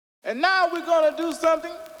And now we're gonna do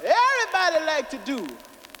something everybody like to do.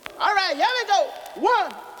 All right, here we go.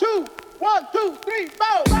 1, 2, 1, 2, 3,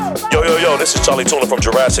 4. Yo, this is Charlie Tuna from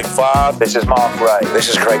Jurassic 5. This is Mark Ray. This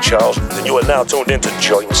is Craig Charles. And you are now tuned into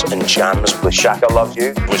Joints and Jams with Shaka Loves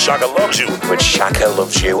You. With Shaka Loves You. With Shaka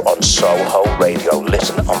Loves You on Soho Radio.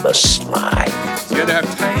 Listen on the slide. You gotta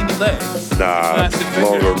have tiny legs. Nah,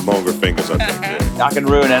 longer fingers, I think. Yeah. I can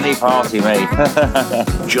ruin any party, mate.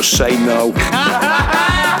 Just say no.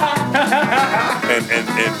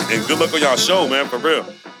 and good luck on y'all show, man, for real.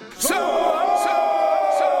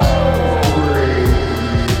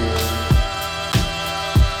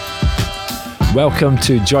 Welcome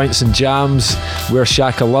to Joints and Jams, where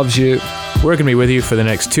Shaka Loves You. We're going to be with you for the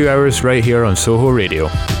next 2 hours right here on Soho Radio.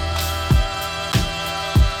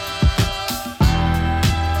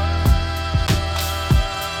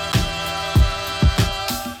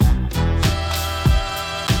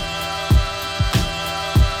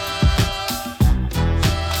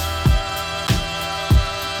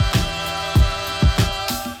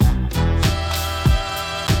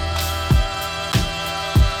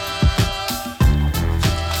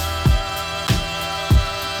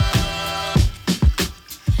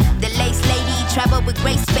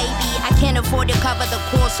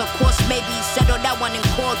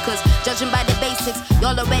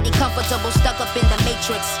 Y'all already comfortable, stuck up in the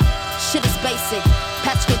matrix. Shit is basic,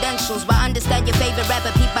 past credentials, but understand your favorite rapper,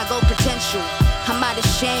 peep my gold potential. I'm out of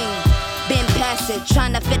shame, been past it,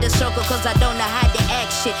 trying to fit a circle cause I don't know how to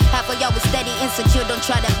act shit. Half of y'all was steady, insecure, don't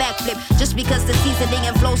try to backflip, just because the seasoning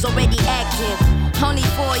and flow's already active. Only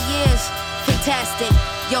 4 years, fantastic,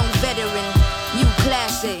 young veteran, new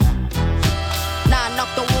classic. Nah, knock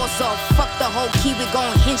the walls off, fuck the whole key, we gon'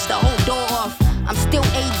 hinge the whole door off. I'm still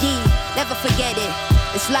AD, never forget it.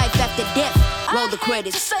 It's life after death, roll the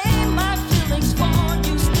credits. Say my feelings for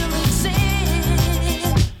you still exist.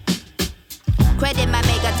 Credit my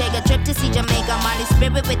maker, take a trip to see Jamaica. Molly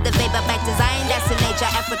spirit with the vapor, back to Zion, that's in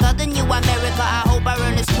nature. Africa, the new America, I hope I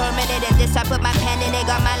earn this permanent. And this I put my pen in it,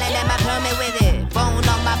 got my land and my permit with it. Bone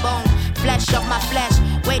on my bone, flesh off my flesh.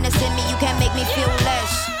 Witness in me, you can't make me feel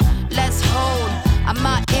less. Let's hold, I'm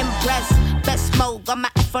not impressed. Best smoke, got my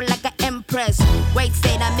afro like an empress. Great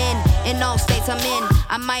state I'm in all states I'm in.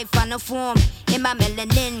 I might find a form in my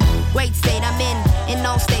melanin. Great state I'm in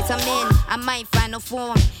all states I'm in. I might find a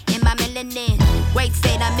form in my melanin. Great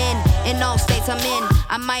state I'm in all states I'm in.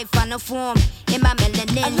 I might find a form in my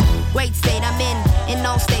melanin. Great state I'm in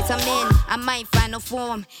all states I'm in. I might find a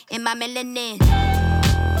form in my melanin.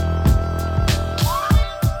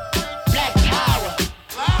 Black power.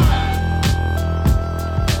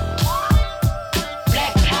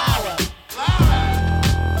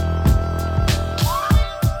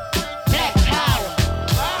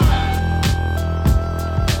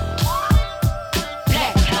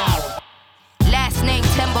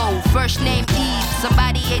 First name Eve.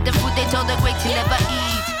 Somebody ate the food they told the great to never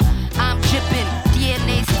eat. I'm dripping,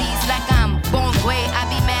 DNA steez like I'm born gray. I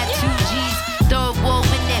be mad 2Gs. Third war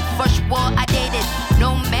in it, first war I dated.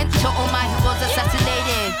 No mentor, all my heroes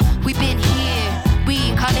assassinated. We been here,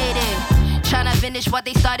 reincarnated. Tryna finish what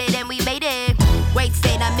they started and we made it. Great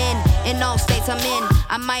state I'm in all states I'm in.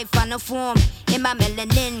 I might find a form in my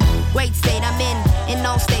melanin. Great state I'm in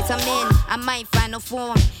all states I'm in. I might find a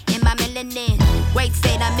form in my melanin. Great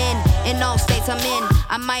state I'm in all states I'm in.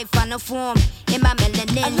 I might find a form in my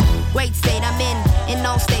melanin. Great state I'm in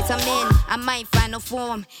all states I'm in. I might find a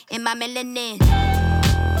form in my melanin.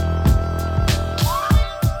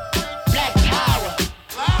 Black power.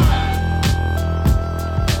 Black power.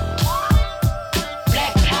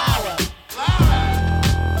 Black power.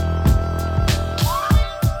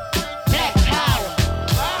 Black power.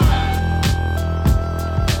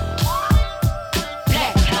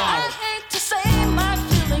 I hate to say my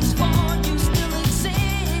feelings for you still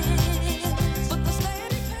exist, but the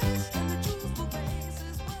steady pace and the truthful face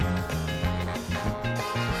is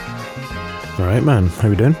All right, man. How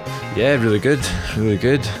we doing? Yeah, really good, really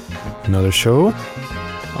good. Another show?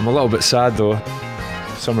 I'm a little bit sad though.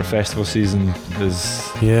 Summer festival season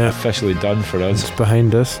is officially done for us. It's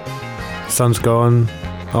behind us. Sun's gone.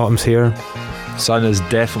 Autumn's here. Sun is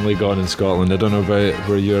definitely gone in Scotland. I don't know about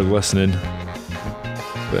where you're listening,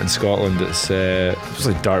 but in Scotland it was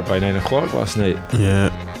like dark by 9 o'clock last night.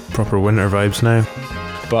 Yeah, proper winter vibes now.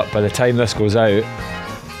 But by the time this goes out,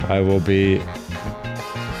 I will be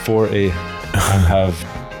 40 and have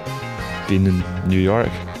been in New York.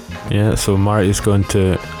 Yeah, so Marty's going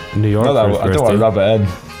to New York. I don't want to rub it in.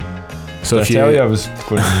 So Did I tell you I was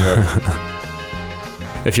going to New York?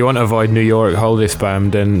 If you want to avoid New York holiday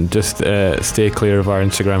spam, then just stay clear of our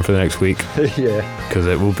Instagram for the next week. Yeah. Because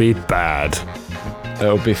it will be bad.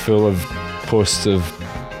 it'll be full of posts of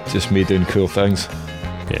just me doing cool things.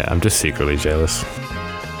 Yeah, I'm just secretly jealous.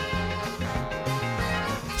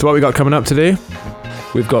 So what we got coming up today?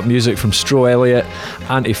 We've got music from Stro Elliott,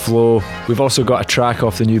 Anti-Flow. We've also got a track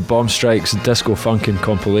off the new Bomb Strikes Disco Funkin'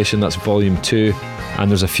 compilation, that's volume 2. And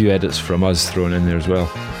there's a few edits from us thrown in there as well.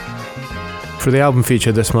 For the album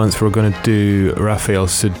feature this month, we're going to do Raphael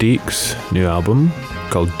Sadiq's new album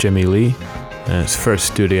called Jimmy Lee. It's the first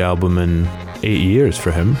studio album in 8 years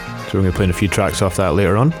for him. So we're going to be playing a few tracks off that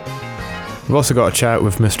later on. We've also got a chat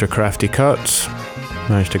with Mr. Crafty Cuts.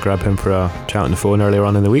 Managed to grab him for a chat on the phone earlier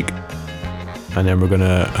on in the week. And then we're going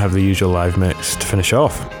to have the usual live mix to finish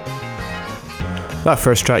off. That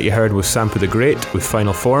first track you heard was Sampa the Great with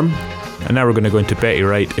Final Form. And now we're going to go into Betty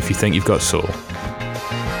Wright, If You Think You've Got Soul.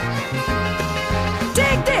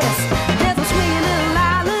 Take this, there's a swinging little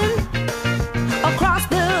island across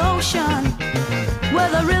the ocean where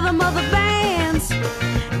the rhythm of the bands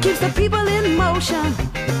keeps the people in motion.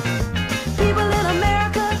 People in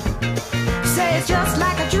America say it's just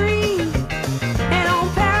like a dream, and on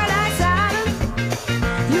Paradise Island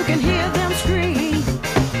you can hear them scream.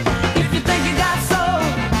 If you think you got soul,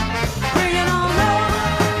 bring it on over.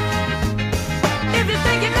 If you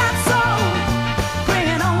think you got soul, bring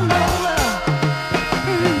it on over.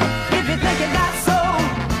 If you think you got soul,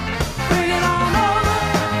 bring it on over.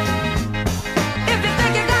 If you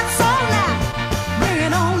think you got soul now, bring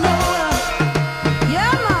it on over.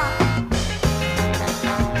 Yeah, ma.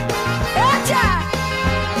 Yeah, child.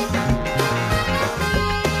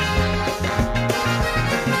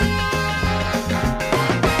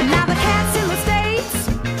 Now the cats in the States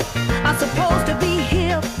are supposed to be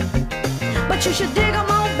hip, but you should dig 'em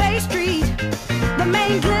on Bay Street, the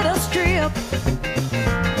main glitter strip.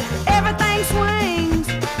 Everything swings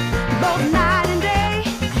both night and day,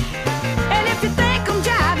 and if you think I'm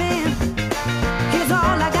jiving, here's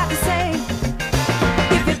all I got to say.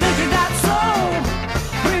 If you think you got soul,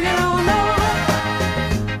 bring it on over.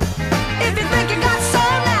 If you think you got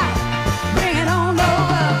soul now, bring it on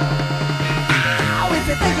over. Ow, if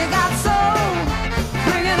you think you got soul,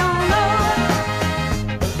 bring it on over.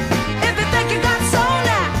 If you think you got soul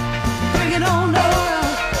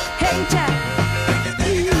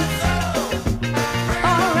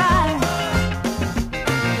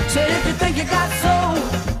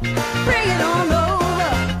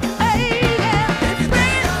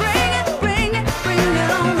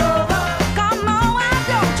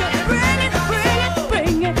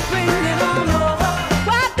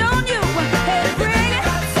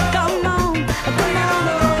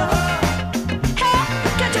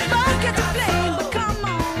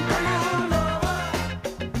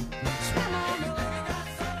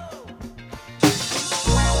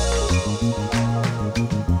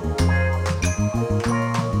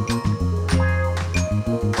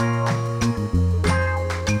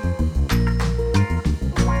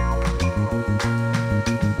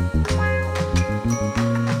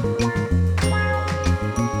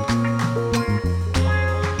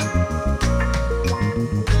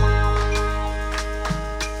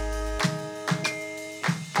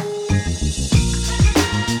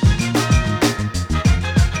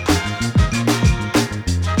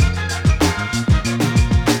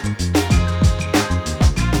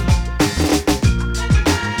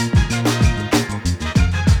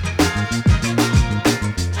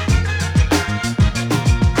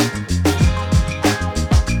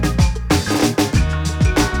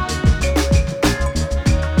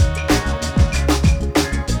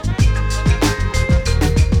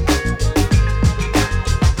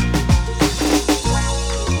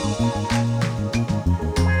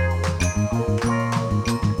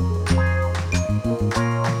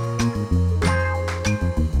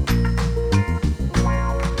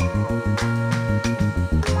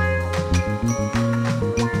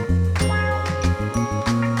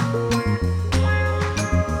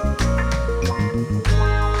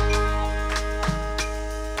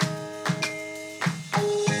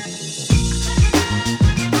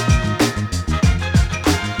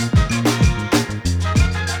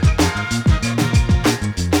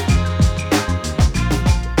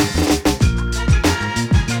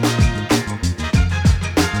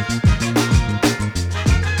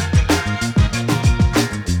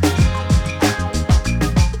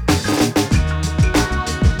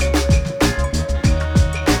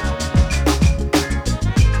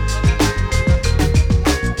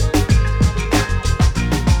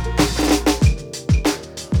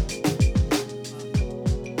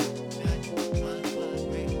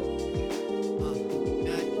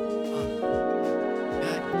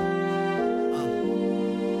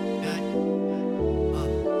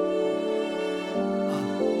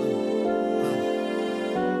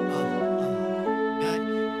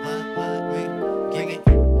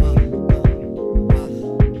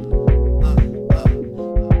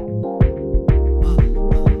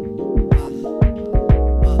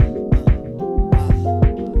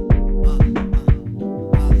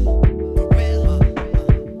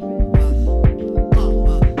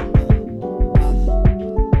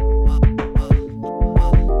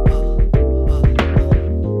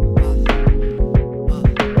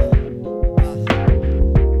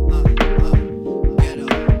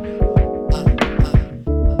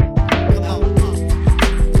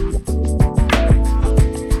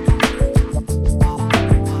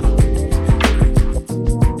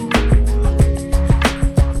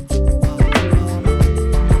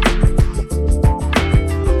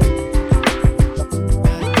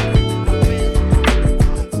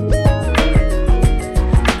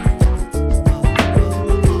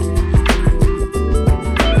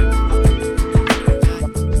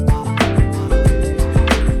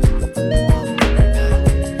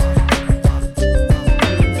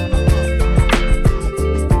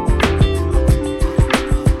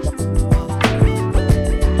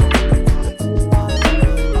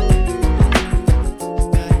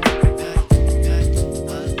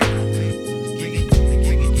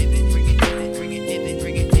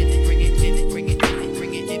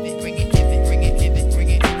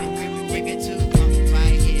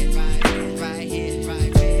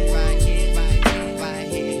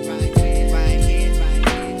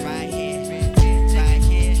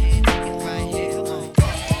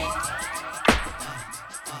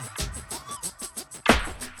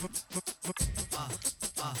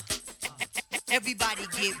Everybody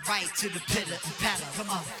get right to the pitter and patter. Come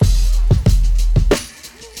on.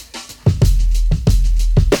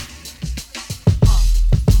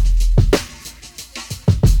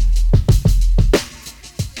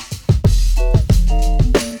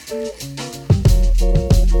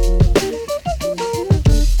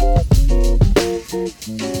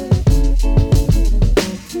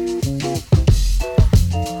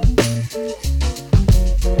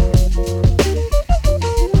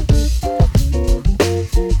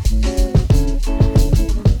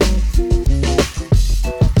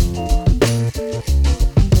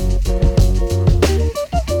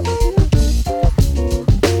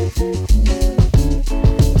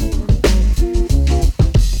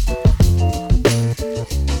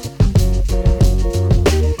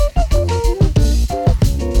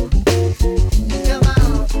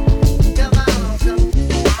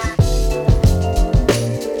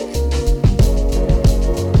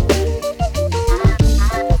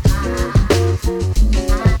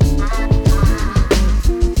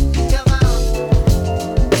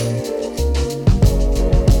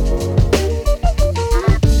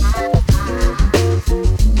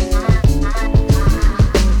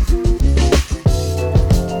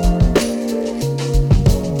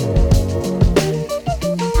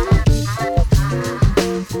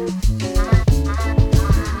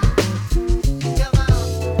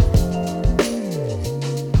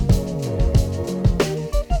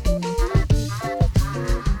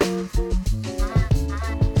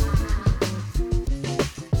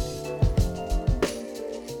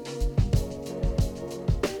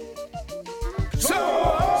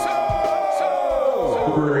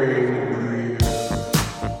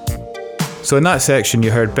 So in that section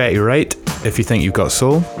you heard Betty Wright, If You Think You've Got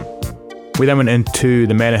Soul. We then went into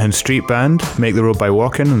the Menahan Street Band, Make the Road by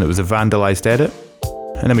Walking, and it was a vandalised edit.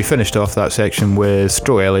 And then we finished off that section with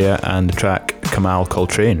Stro Elliott and the track Kamal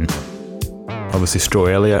Coltrane. Obviously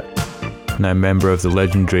Stro Elliott, now a member of the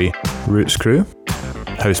legendary Roots crew,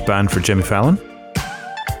 house band for Jimmy Fallon.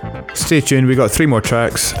 Stay tuned, we got 3 more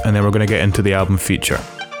tracks and then we're going to get into the album feature.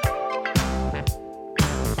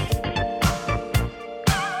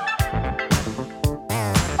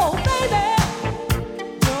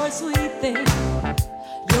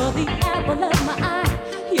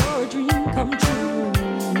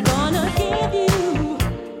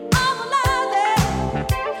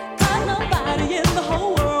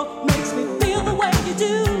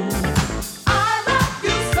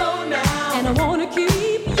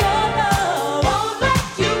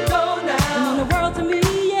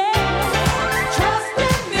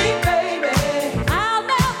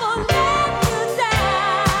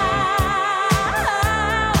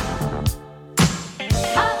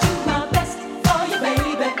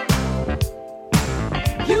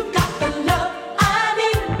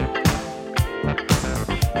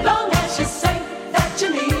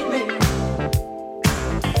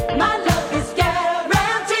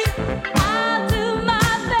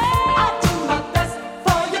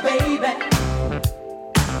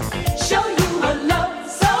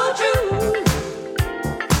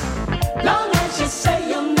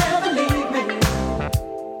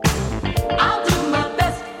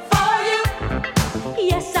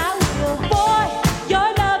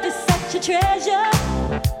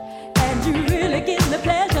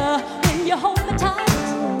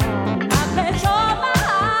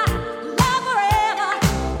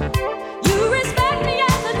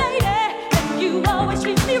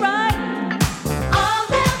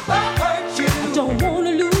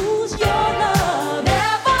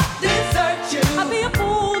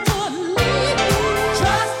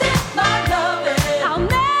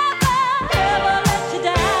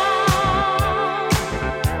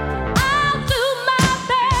 I'll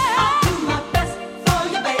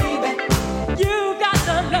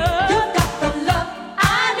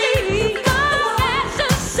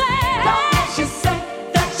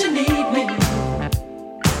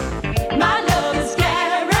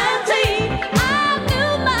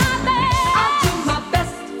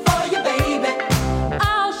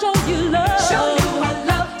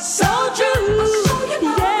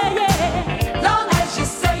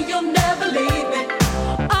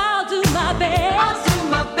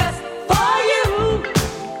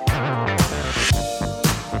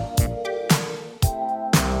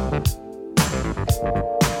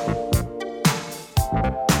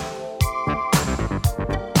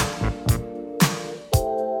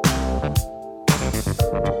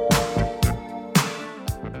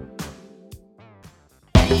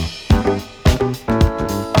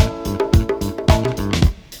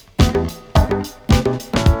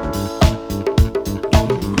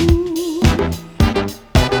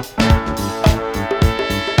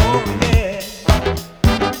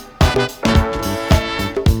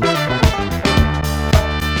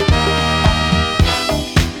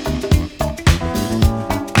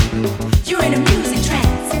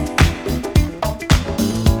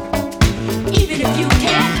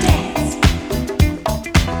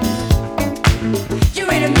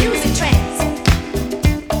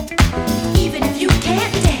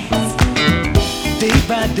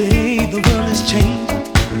way the world has changed.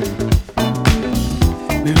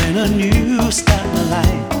 We're in a new style of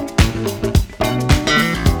life.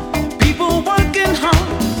 People working hard,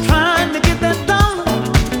 trying to get that dollar,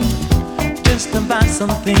 just to buy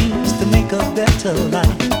some things to make a better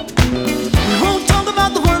life. We won't talk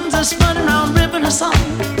about the ones that's running around ripping us off,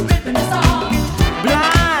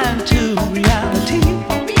 blind to reality.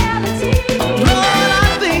 Lord, I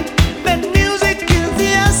think that music is the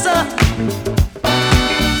answer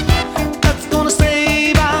that's gonna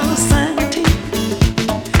save our sanity.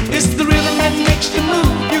 It's the rhythm that makes you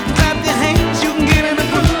move. You can clap your hands, you can get in the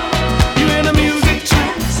groove. You're in a music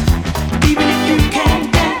trance, even if you can't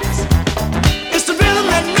dance. It's the rhythm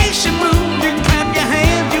that makes you move. You can clap your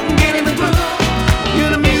hands, you can get in the groove. You're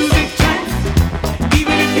in a music trance,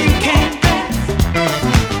 even if you can't dance.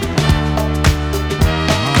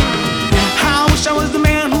 I wish I was the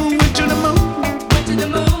man who went to the moon.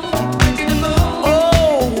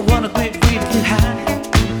 Oh, what a great way to get high.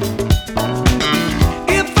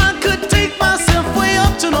 If I could take myself way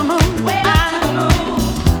up to the moon, I'd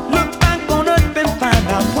look back on Earth and find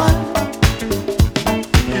out why.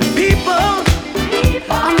 People,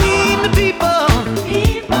 I mean the people,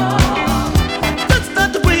 that's not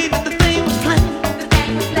the way that the thing was planned.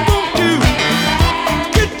 Won't you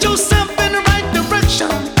get yourself in the right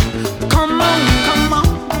direction? Come on,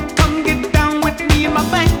 come get down with me and my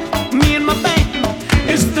band,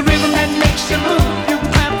 It's the rhythm that makes you move. You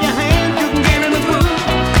can clap your hands, you can get in the groove.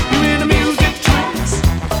 You're in a music trance,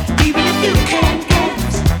 even if you can't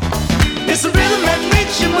dance. It's the rhythm that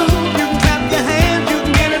makes you move. You can clap your hands, you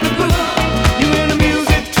can get in the groove. You're in a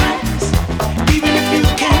music trance, even if you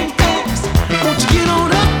can't dance. Won't you get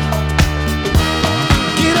on up?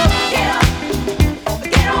 Get up.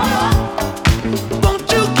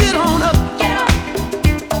 Won't you get on up?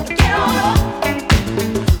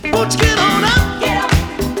 Won't you get on up?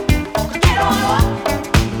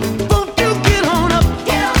 Won't you get on up?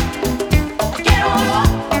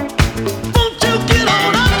 Won't you get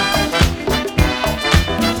on up?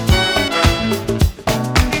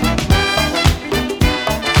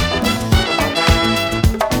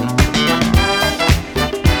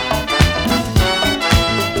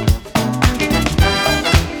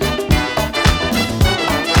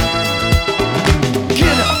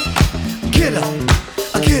 Get up, get up,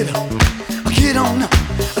 get up, get on up,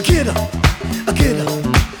 get up, get up,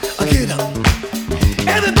 get up.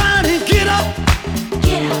 Everybody get up.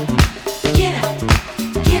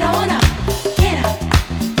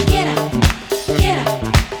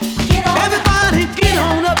 Everybody get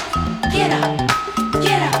on up.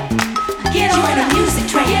 You're in a music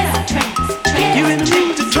trance. You're in the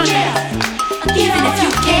music trance. Even if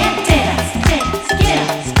you can't dance,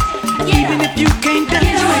 Even if you can't dance.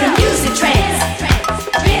 you're in a music trance.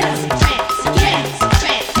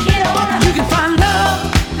 You can find love,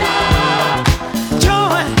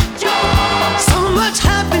 joy, so much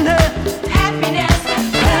happiness,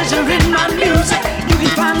 pleasure in my music. You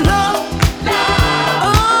can find love,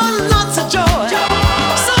 oh, lots of joy,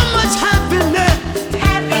 so much happiness,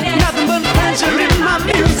 nothing but pleasure in my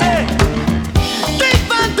music. Day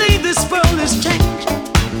by day, this world is changing.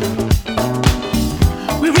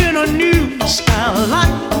 We're in a new style of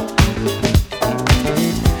life.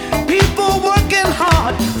 People working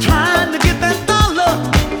hard, trying to get that dollar,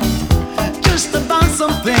 just to buy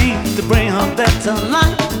something to bring a better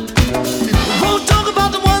life. Won't talk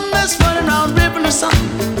about the one that's running around ripping us off,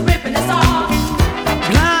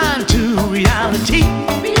 blind to reality.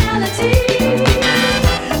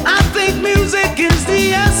 I think music is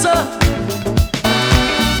the answer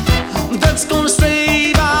that's gonna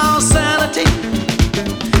save our sanity.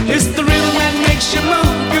 It's the rhythm that makes you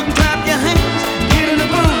move. You can clap your hands, get in the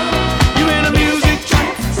groove. You're in a music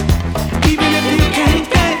trance, even if you can't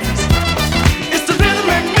dance. It's the rhythm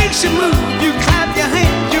that makes you move. You clap your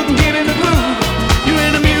hands, you can get in the groove. You're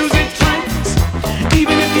in a music trance,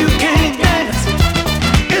 even if you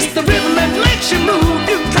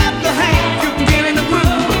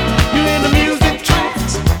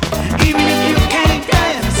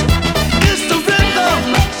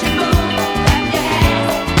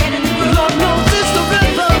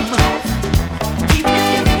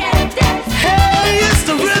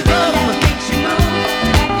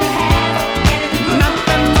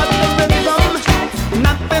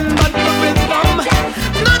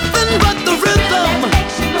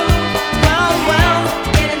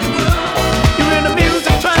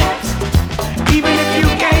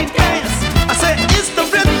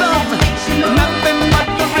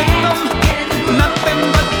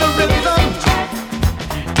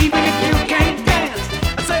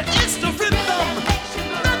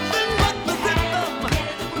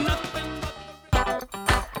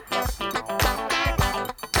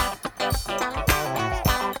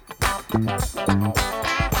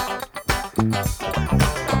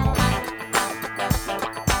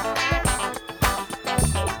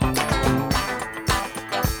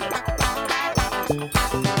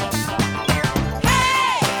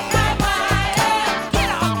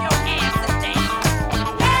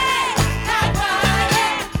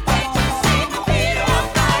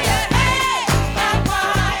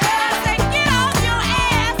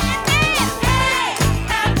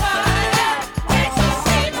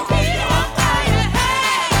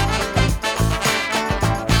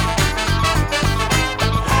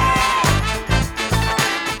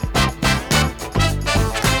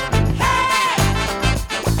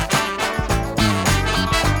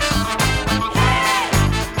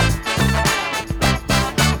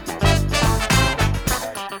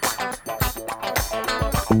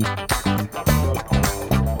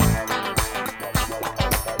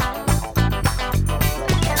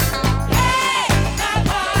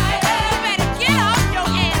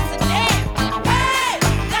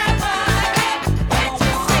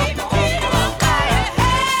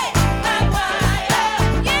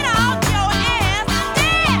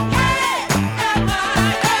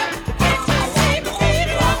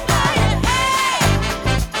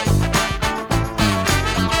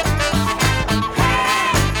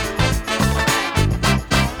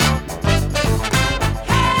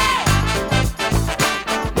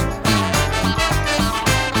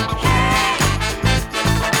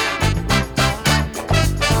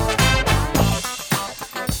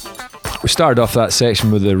We started off that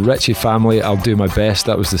section with the Ritchie Family, I'll Do My Best.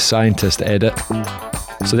 That was the Scientist edit.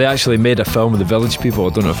 So they actually made a film with the Village People.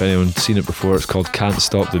 I don't know if anyone's seen it before. It's called Can't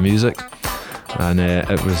Stop the Music. And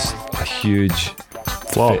it was a huge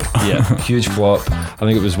flop. Huge flop. I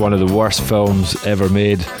think it was one of the worst films ever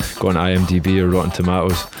made, going to IMDb or Rotten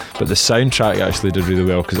Tomatoes. But the soundtrack actually did really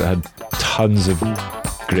well because it had tons of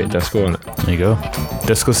great disco on it. There you go.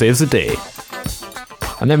 Disco saves the day.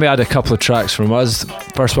 And then we had a couple of tracks from us.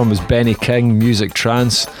 First one was Benny King, Music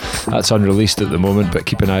Trance. That's unreleased at the moment, but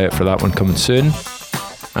keep an eye out for that one coming soon.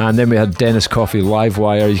 And then we had Dennis Coffey,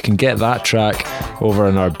 Livewire. You can get that track over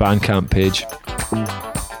on our Bandcamp page.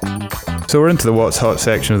 So we're into the What's Hot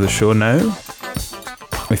section of the show now.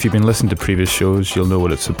 If you've been listening to previous shows, you'll know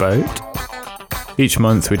what it's about. Each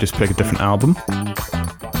month we just pick a different album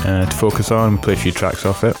to focus on, play a few tracks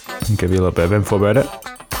off it, and give you a little bit of info about it.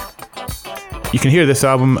 You can hear this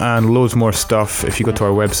album and loads more stuff if you go to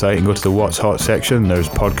our website and go to the What's Hot section. There's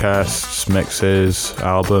podcasts, mixes,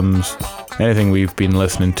 albums, anything we've been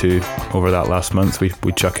listening to over that last month we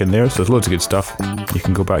chuck in there. So there's loads of good stuff. You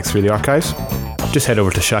can go back through the archives. Just head over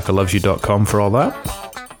to shakalovesyou.com for all that.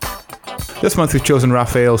 This month we've chosen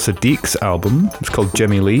Raphael Sadiq's album. It's called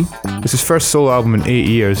Jimmy Lee. It's his first solo album in 8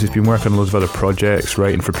 years. He's been working on loads of other projects,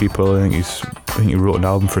 writing for people. I think he wrote an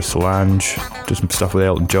album for Solange, did some stuff with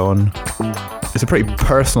Elton John. It's a pretty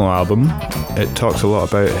personal album. It talks a lot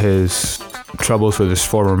about his troubles with his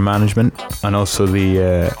former management and also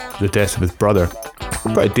the death of his brother.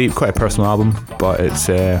 Quite deep, quite a personal album, but it's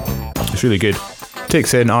really good.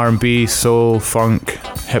 Takes in R&B, soul, funk,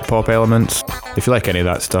 hip hop elements. If you like any of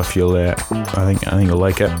that stuff, I think you'll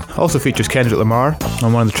like it. Also features Kendrick Lamar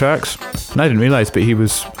on one of the tracks. And I didn't realise, but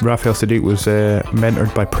Raphael Sadiq was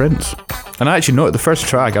mentored by Prince. And I actually noted the first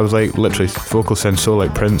track, I was like, literally, vocals sound so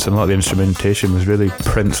like Prince, and a lot of the instrumentation was really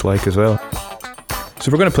Prince-like as well.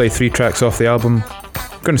 So we're going to play 3 tracks off the album.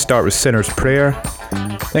 We're going to start with Sinner's Prayer,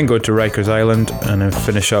 then go to Rikers Island, and then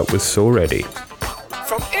finish up with So Ready.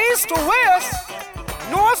 From east to west,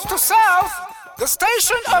 north to south, the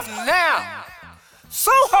station of now,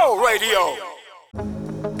 Soho Radio.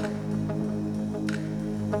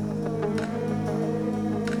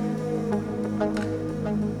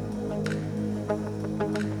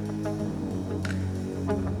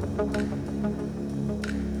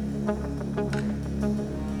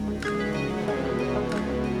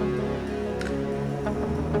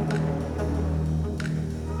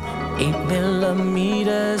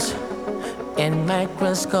 8mm and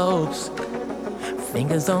microscopes,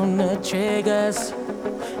 fingers on the triggers,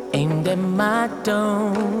 aimed at my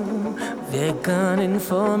dome. They're gunning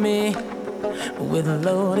for me with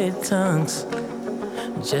loaded tongues,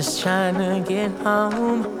 just trying to get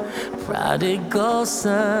home. Prodigal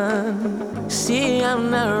son, see I'm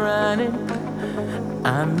not running,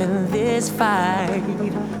 I'm in this fight.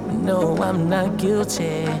 No, I'm not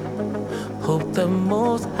guilty. Hope the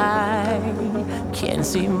Most High can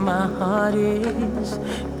see my heart is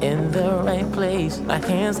in the right place. My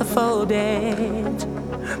hands are folded,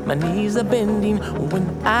 my knees are bending when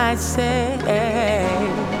I say,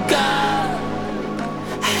 God,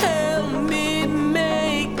 help me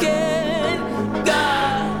make it.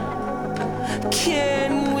 God,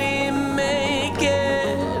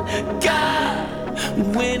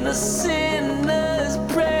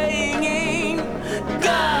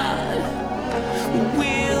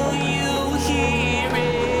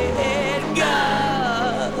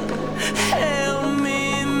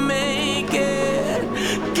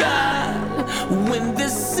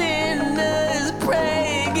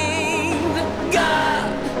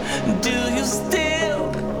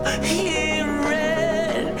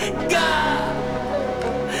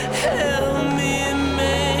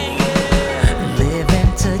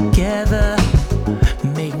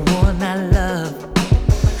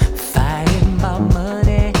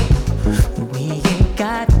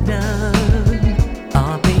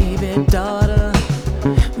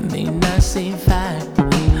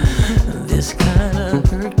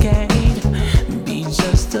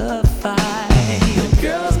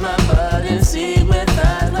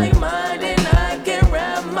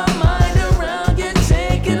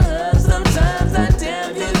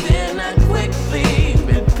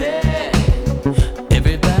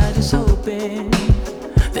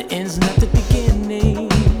 The end's not the beginning.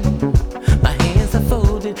 My hands are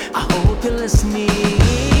folded, I hope you're listening.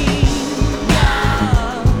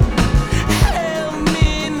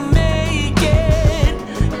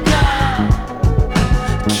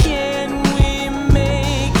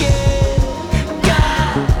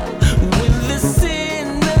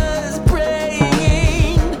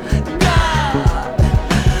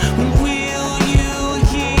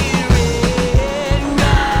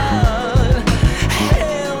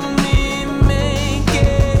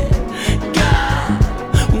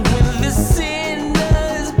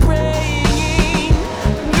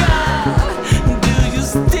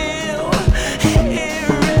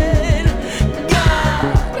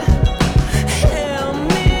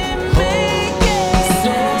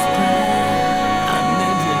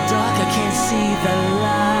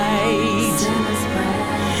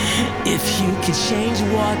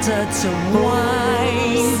 To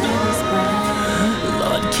wine,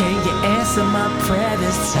 Lord, can you answer my prayer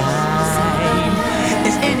this time?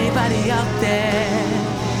 Is anybody out there?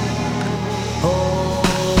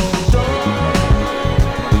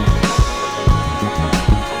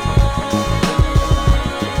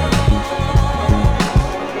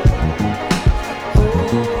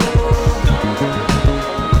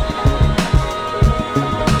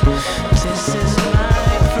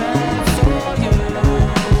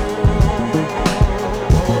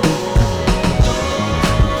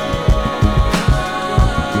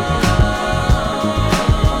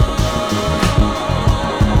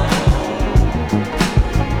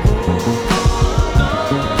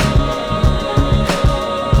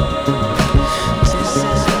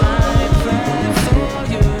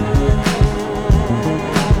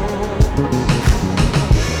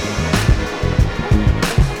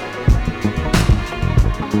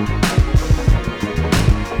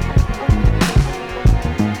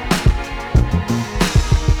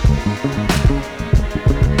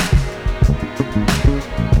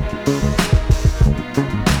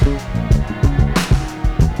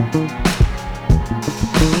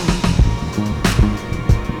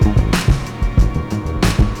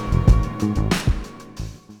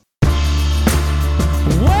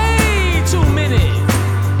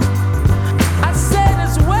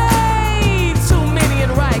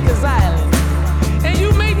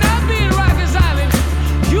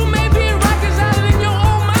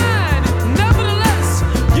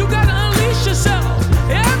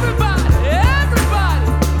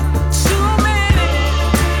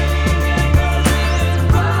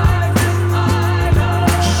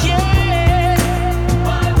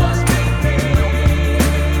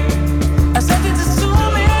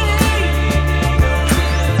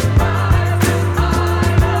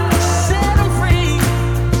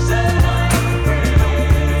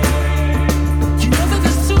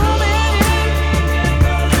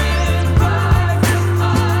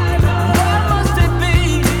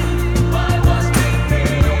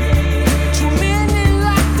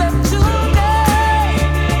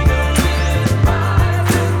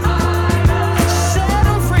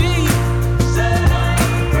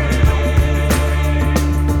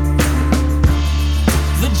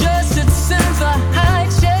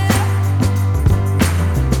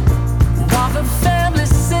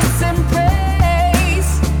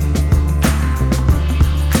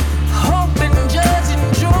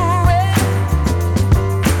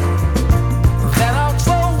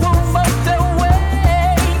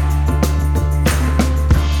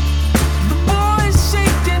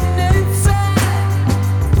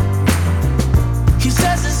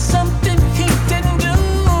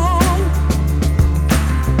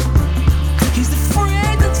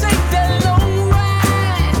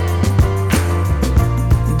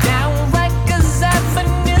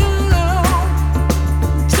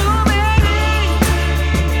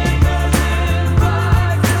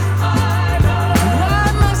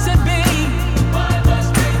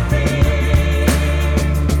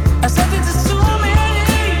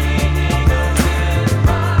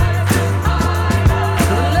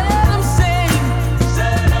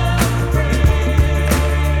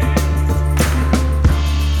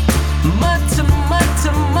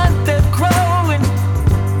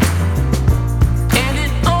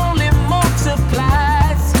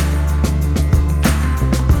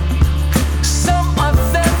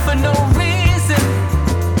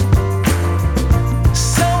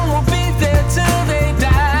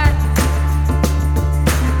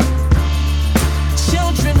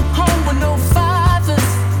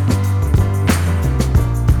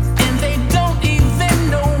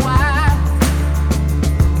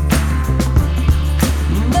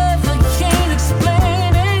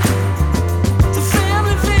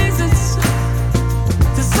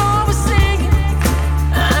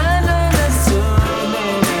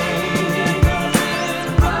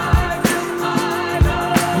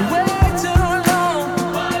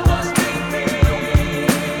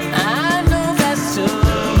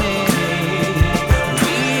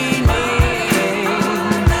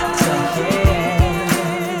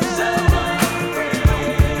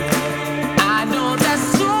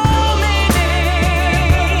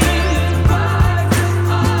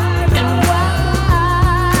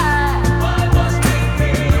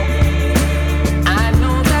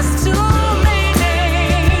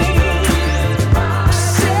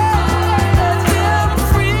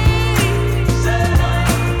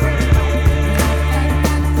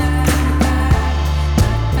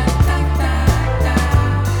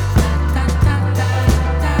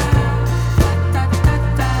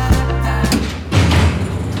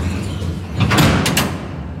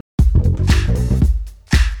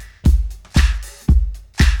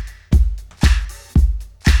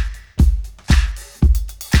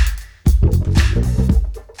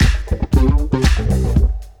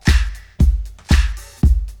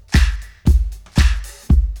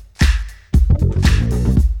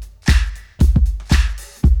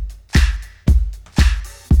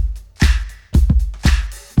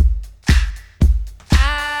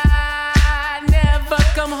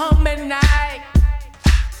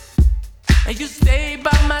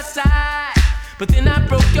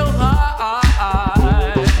 your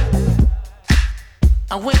heart.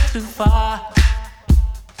 I went too far.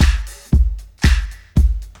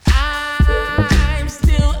 I'm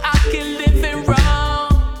still out here living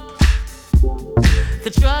wrong.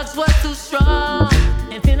 The drugs were too strong,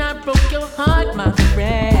 and then I broke your heart, my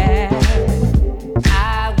friend.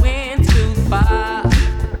 I went too far.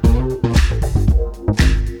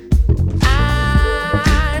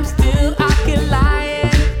 I'm still out here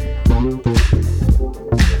lying,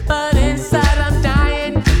 but inside I'm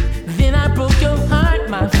dying. Then I broke your heart,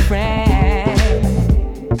 my friend.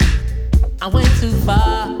 I went too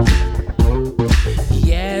far.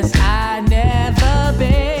 Yes, I never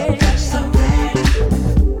been so ready,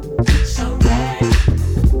 so ready,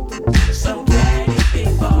 so ready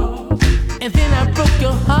before. And then I broke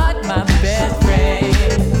your heart, my best friend.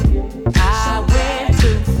 I went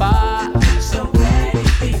too far, so ready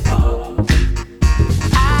before.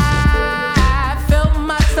 I felt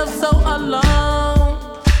myself so alone.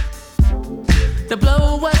 The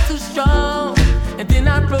blow was too strong, and then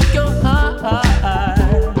I broke your heart.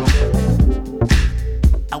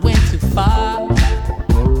 I went too far.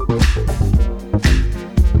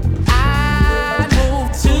 I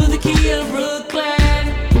moved to the key of Brooklyn.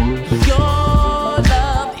 Your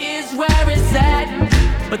love is where it's at,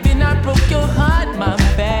 but then I broke your heart, my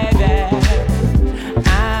baby.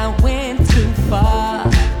 I went too far.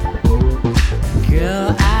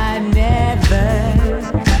 Girl, I never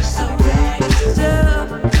so ready,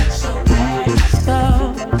 so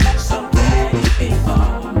ready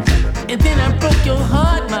before. And then I broke your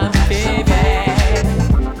heart, my baby.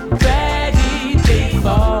 Ready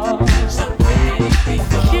before, so ready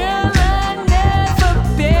before. Girl, I never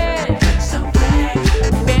been so ready,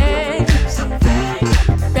 so ready,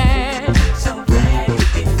 so ready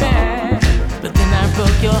before. But then I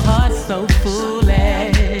broke your heart, so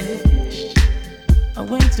foolish. I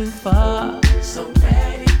went too far, so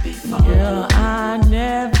ready before. Girl, I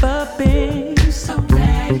never been so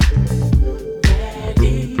ready,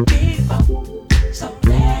 ready before, so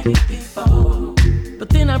ready before. But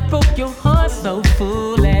then I broke your heart, so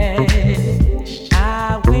foolish.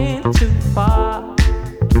 I went too far.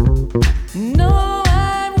 No,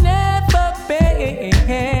 I've never been.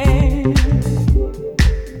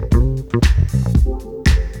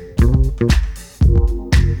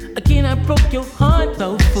 Again, I broke your heart,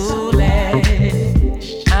 so foolish.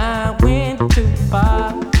 I went too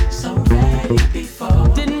far, so ready before.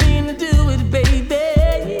 Didn't mean to do it,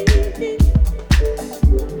 baby.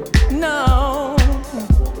 No,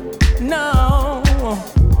 no.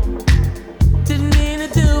 Didn't mean to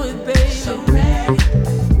do it, baby. So ready.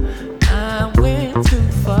 I went too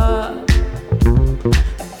far.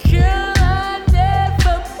 Girl, I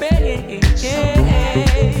never been.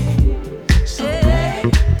 So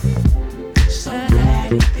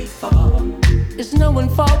ready before. It's no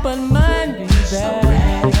one's fault but mine, baby.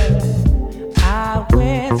 I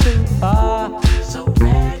went too far. So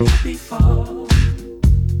ready before.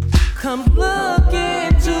 Come look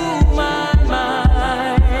into my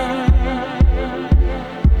mind.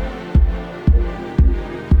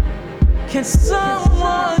 Can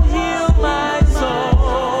someone heal my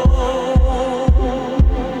soul?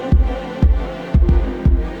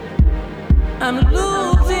 I'm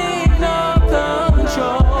losing all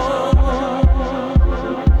control.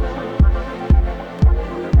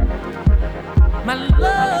 My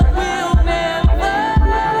love will never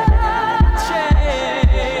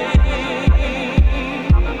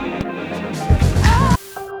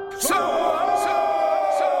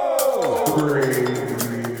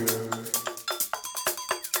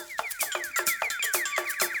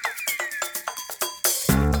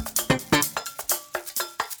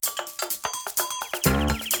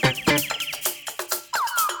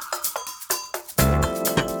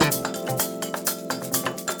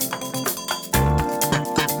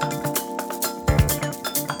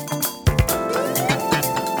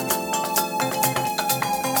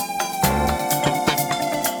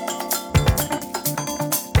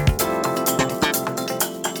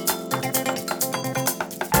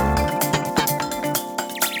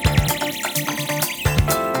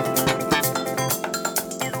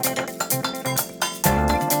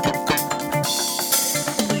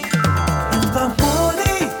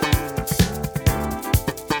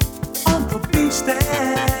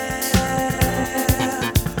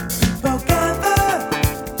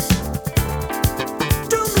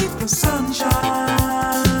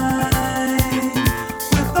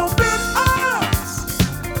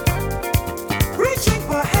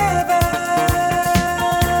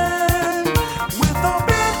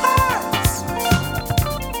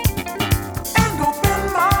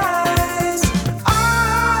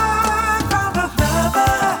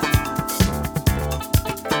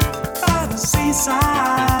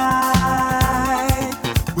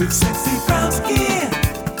with sexy brown skin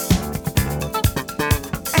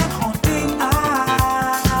and haunting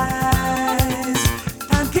eyes.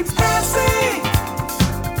 Time keeps passing,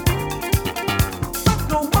 but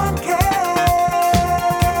no one cares.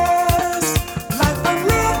 Life I'm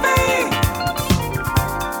living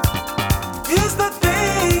is the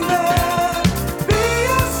thing that be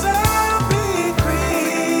yourself, be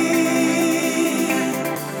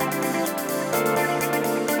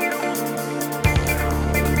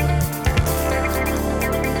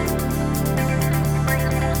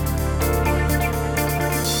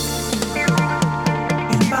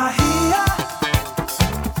in Bahia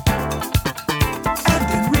and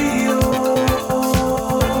in Rio,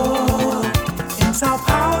 in Sao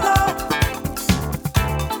Paulo,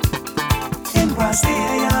 in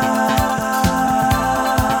Brasilia,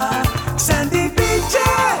 sandy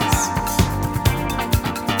beaches,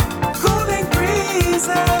 cooling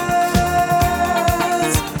breezes,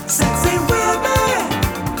 sexy women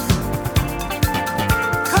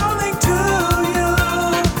calling to you,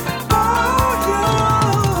 for you.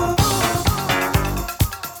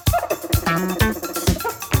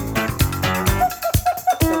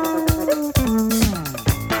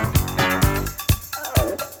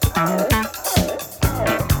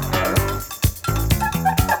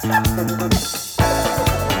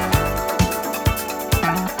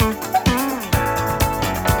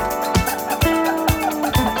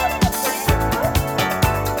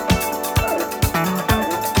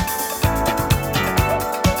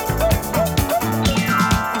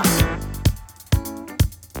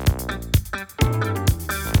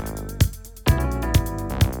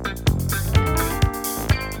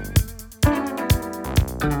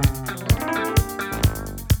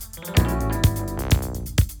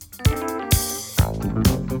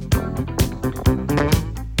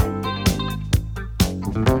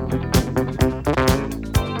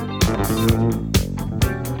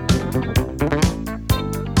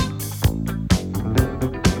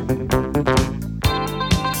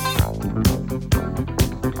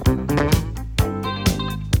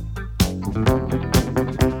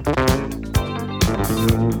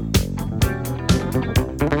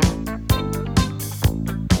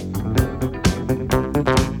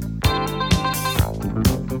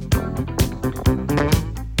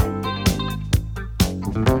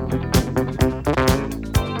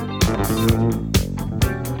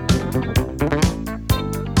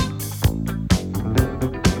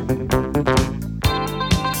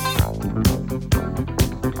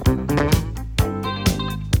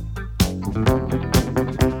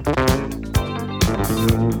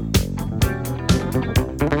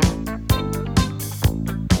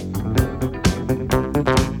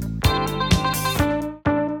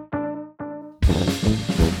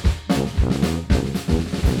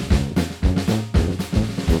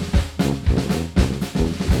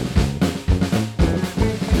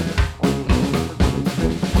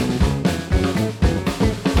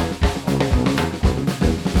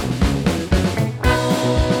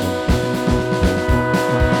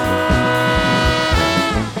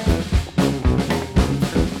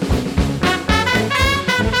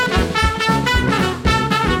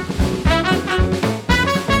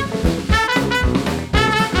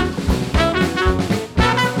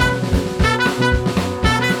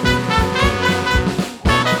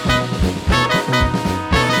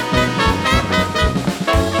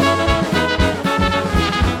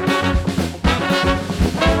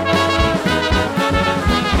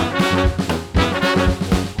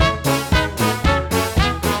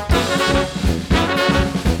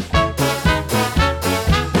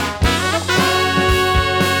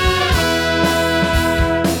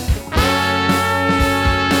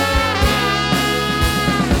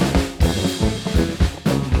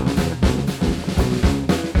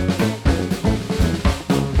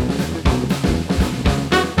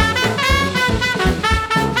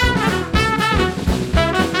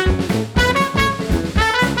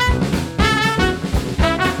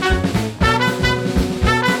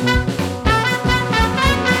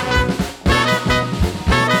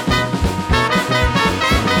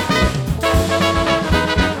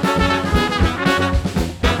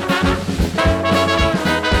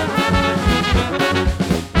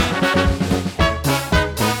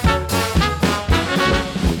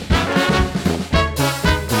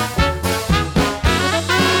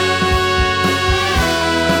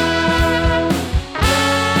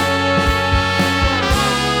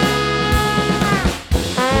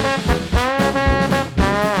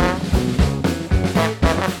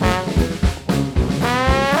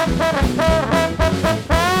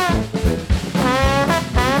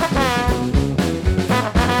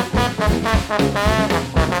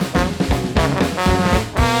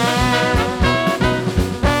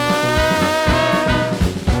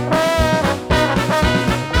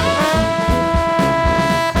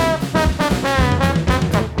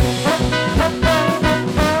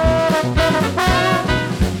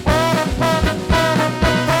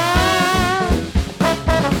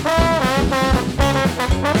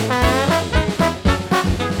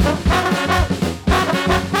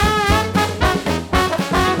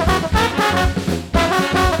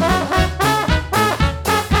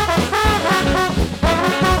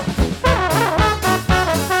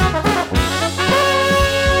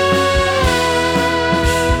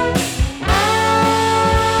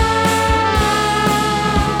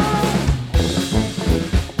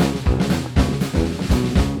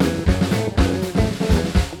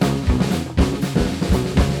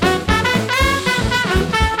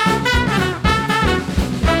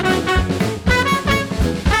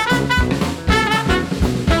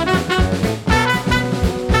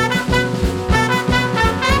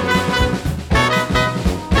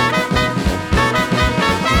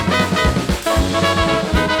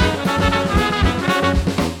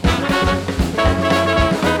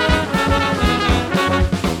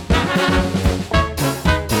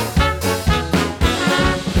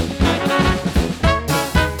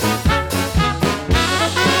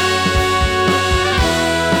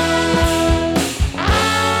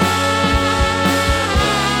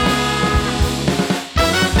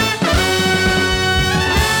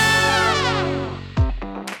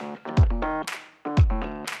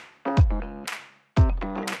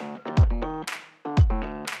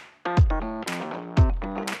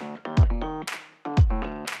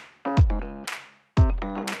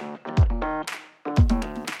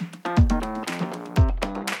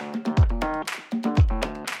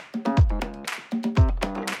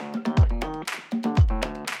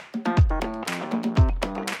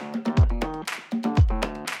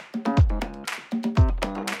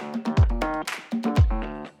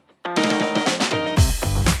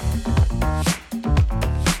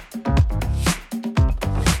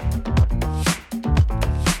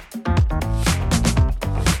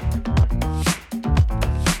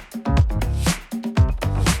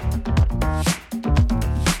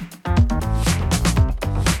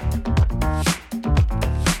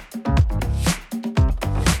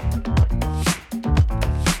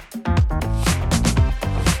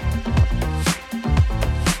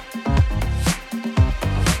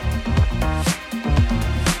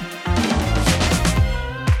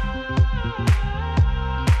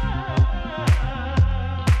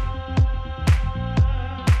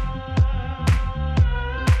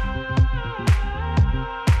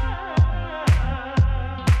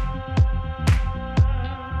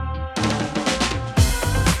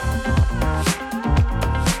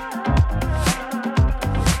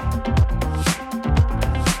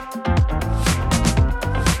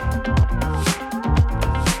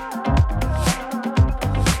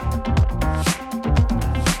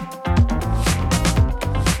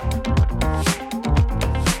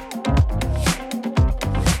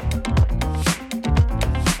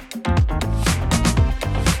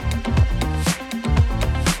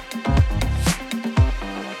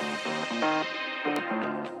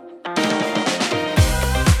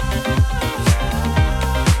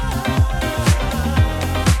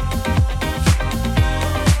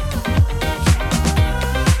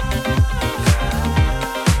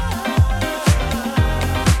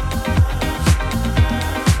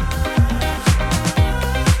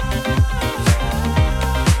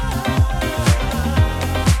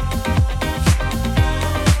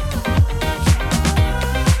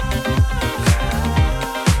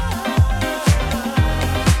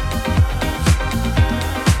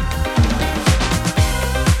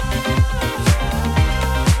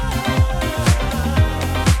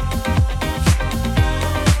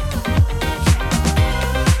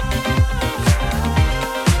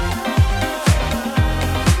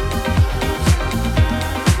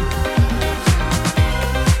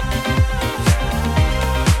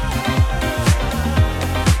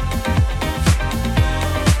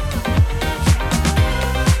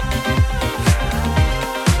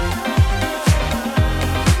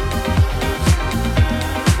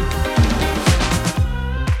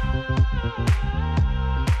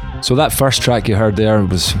 So that first track you heard there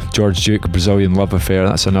was George Duke, Brazilian Love Affair.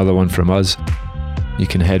 That's another one from us. You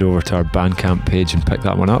can head over to our Bandcamp page and pick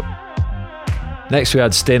that one up. Next we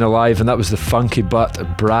had Staying Alive, and that was the Funky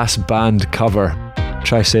Butt brass band cover.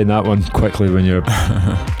 Try saying that one quickly when you're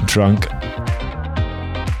drunk.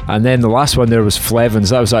 And then the last one there was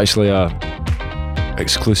Flevins. That was actually a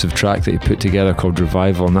exclusive track that he put together called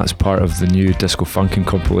Revival, and that's part of the new Disco Funkin'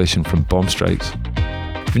 compilation from Bomb Strikes.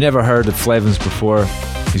 If you've never heard of Flevins before,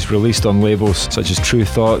 he's released on labels such as True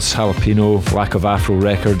Thoughts, Jalapeno, Lack of Afro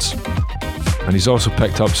Records, and he's also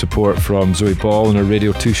picked up support from Zoe Ball on her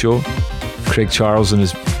Radio 2 show, Craig Charles on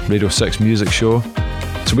his Radio 6 music show.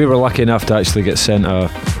 So we were lucky enough to actually get sent a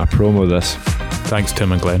promo of this. Thanks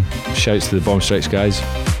Tim and Glenn. Shouts to the Bomb Strikes guys.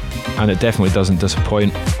 And it definitely doesn't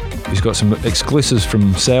disappoint. He's got some exclusives from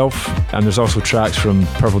himself, and there's also tracks from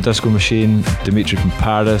Purple Disco Machine, Dimitri from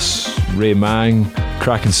Paris, Ray Mang,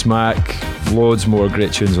 Crack and Smack, loads more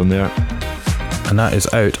great tunes on there. And that is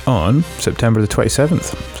out on September the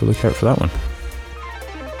 27th, so look out for that one.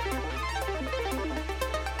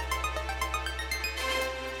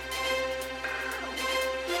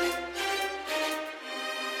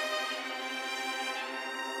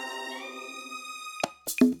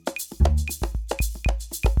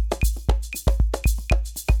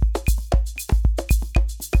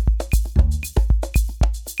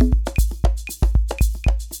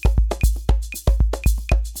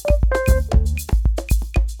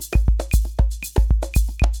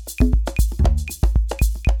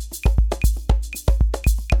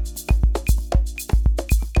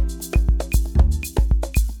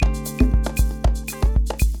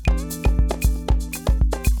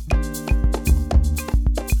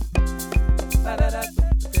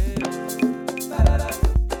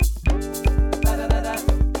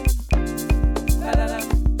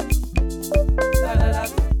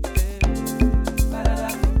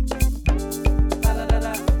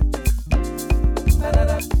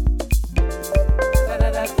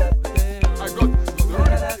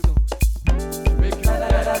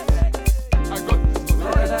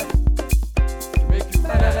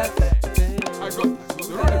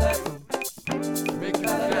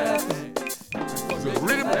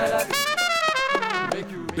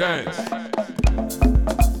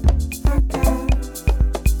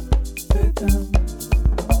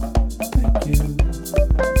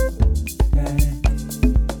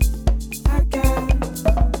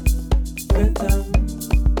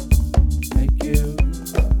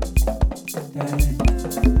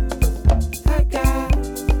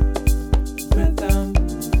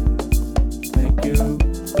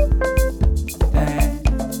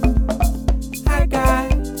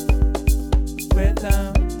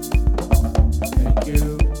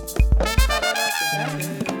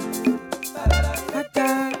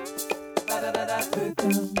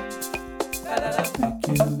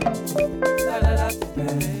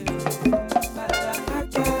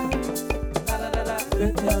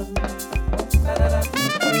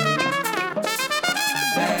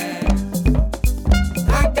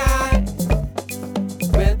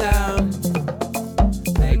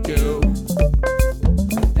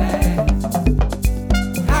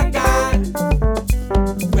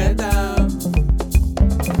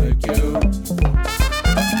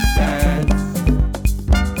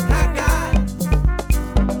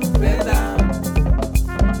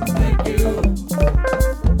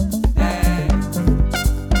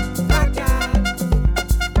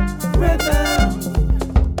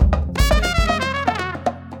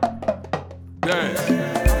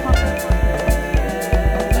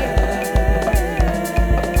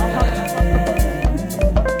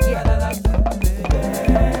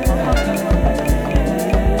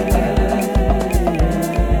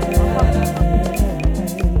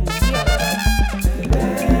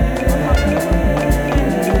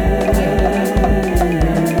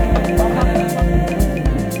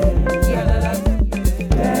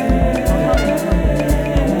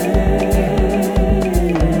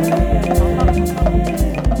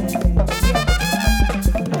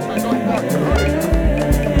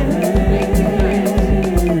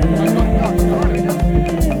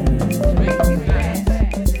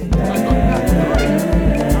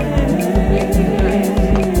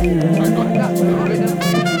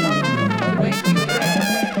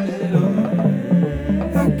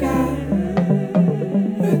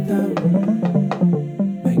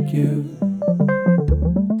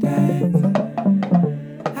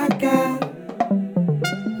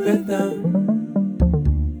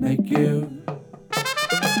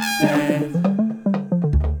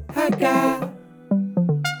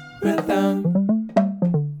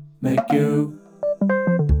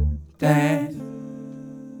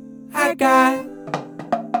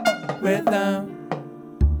 down.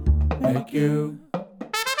 Make you.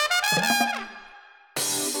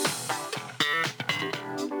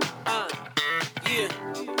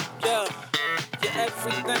 You're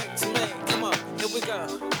everything to me. Come on, here we go.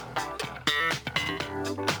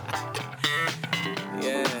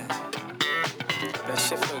 Yeah, that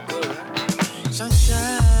shit feel good, right?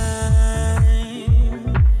 Sunshine,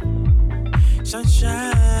 sunshine,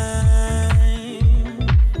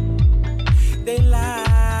 daylight.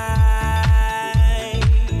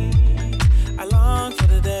 I long for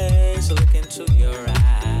the day to look into your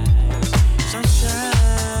eyes. Sunshine.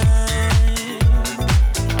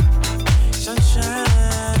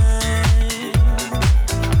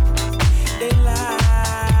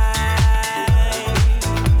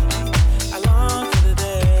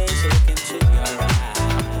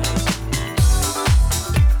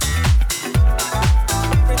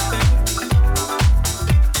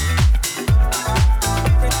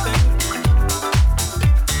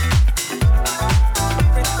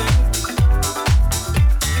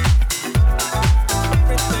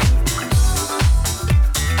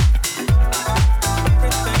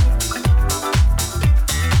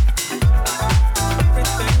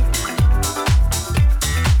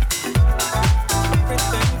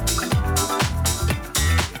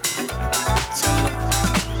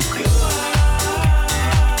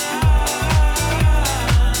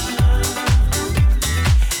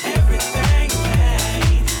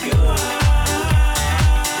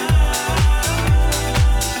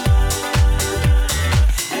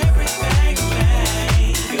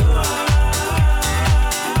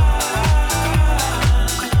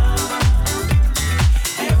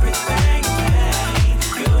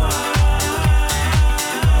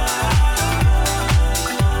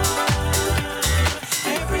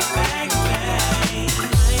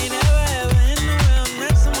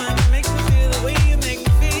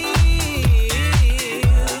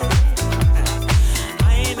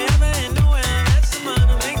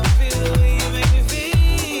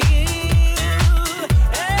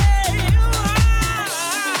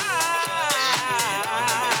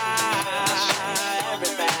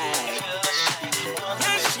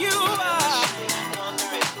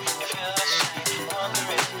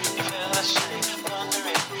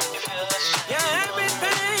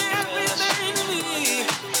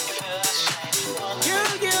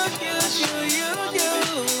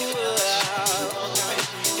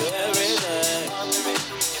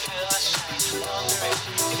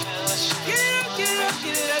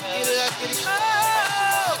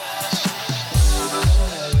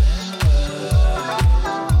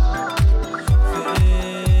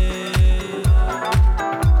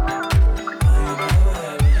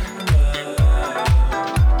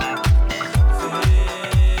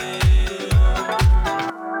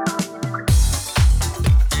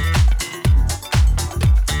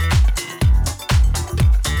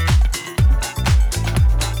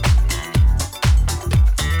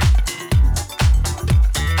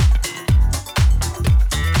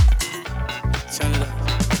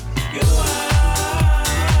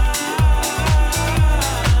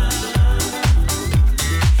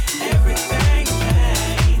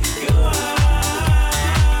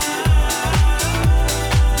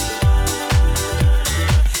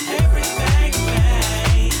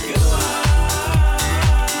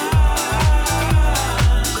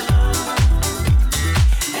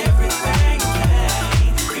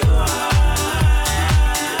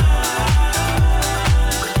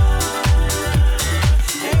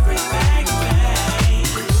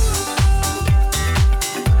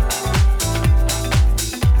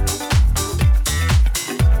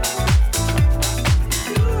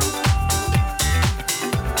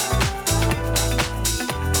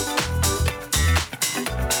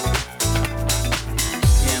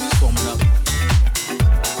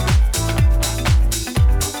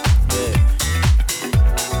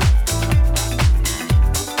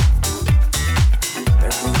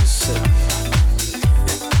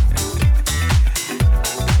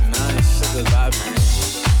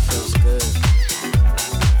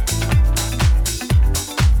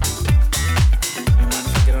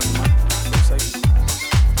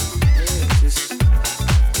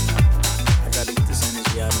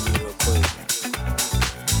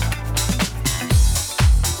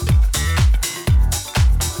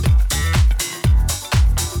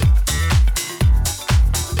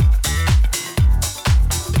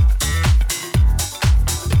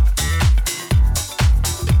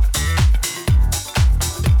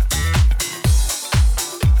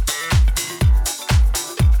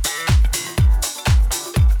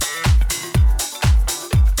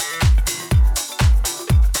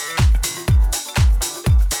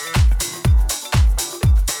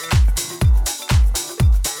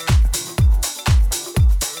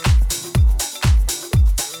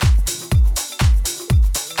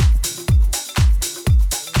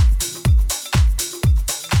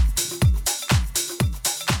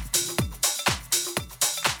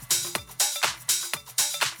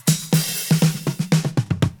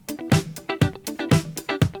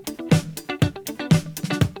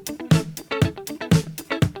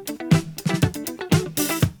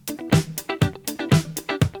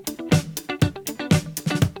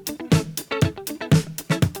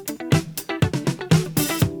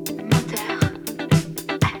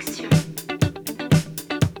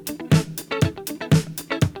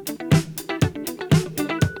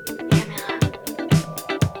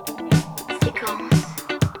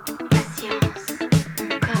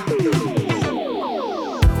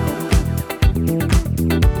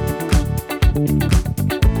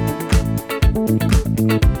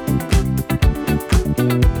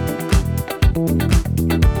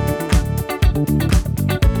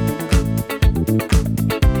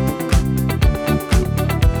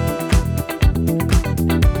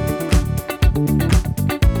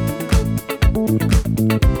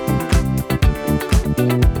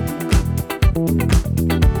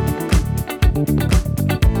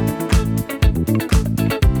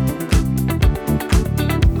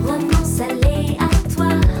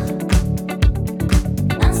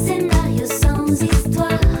 sans histoire.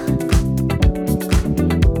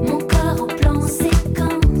 Mon corps en plan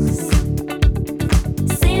séquence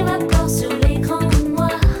s'évapore sur l'écran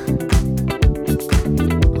noir.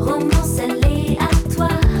 Romance aléatoire,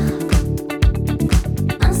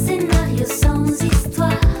 un scénario sans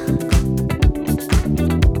histoire.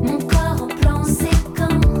 Mon corps en plan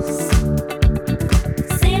séquence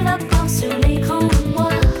s'évapore sur l'écran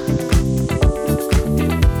noir.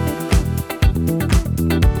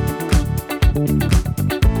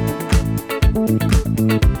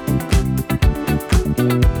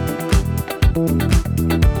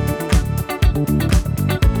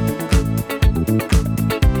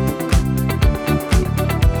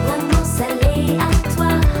 Romance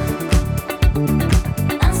aléatoire,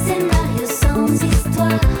 un scénario sans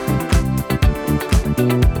histoire.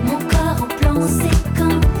 Mon corps en plan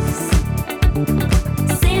séquence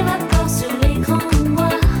s'évapore sur l'écran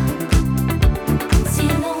noir.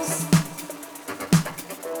 Silence.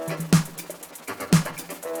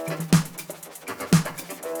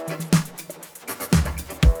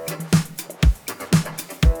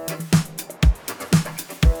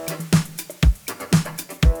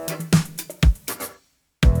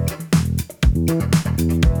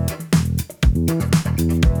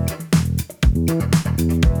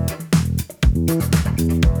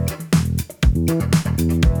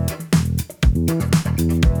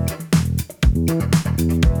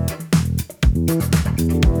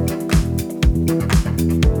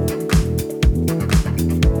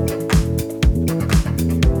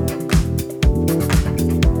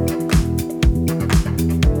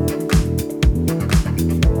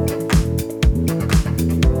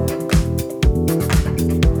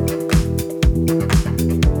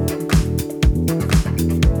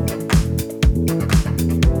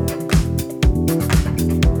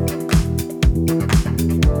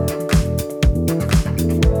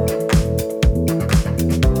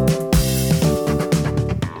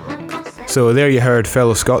 So there you heard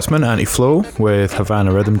fellow Scotsman Anti-Flow with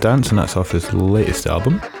Havana Rhythm Dance, and that's off his latest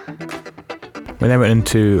album. We then went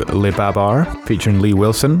into Le Babar featuring Lee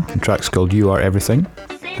Wilson. The track's called You Are Everything,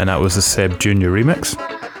 and that was the Seb Jr. remix.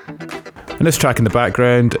 And this track in the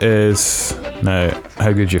background is, now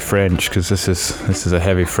how good's your French, because this is a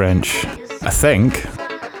heavy French. I think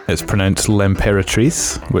it's pronounced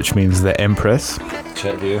L'Impératrice, which means the Empress.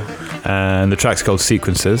 Check you. And the track's called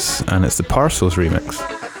Sequences, and it's the Parcels remix.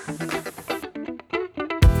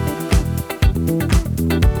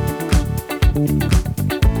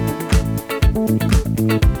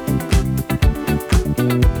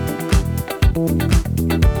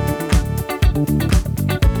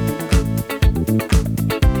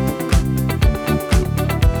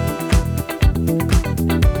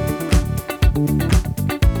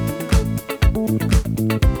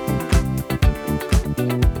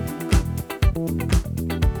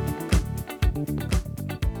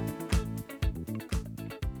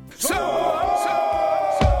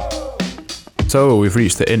 So we've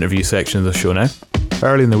reached the interview section of the show now.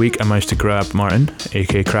 Early in the week I managed to grab Martin,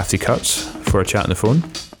 aka Crafty Cuts, for a chat on the phone.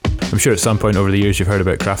 I'm sure at some point over the years you've heard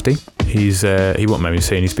about Crafty. He won't mind me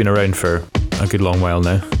saying he's been around for a good long while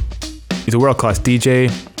now. He's a world-class DJ,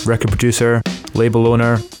 record producer, label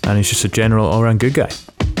owner, and he's just a general all-round good guy.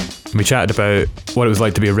 And we chatted about what it was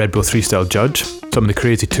like to be a Red Bull 3-style judge, some of the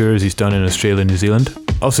crazy tours he's done in Australia and New Zealand.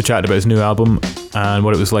 Also chatted about his new album and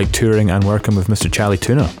what it was like touring and working with Mr. Charlie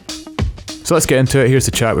Tuna. So let's get into it. Here's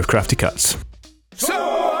the chat with Crafty Cuts.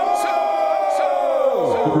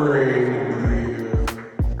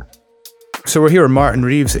 So we're here with Martin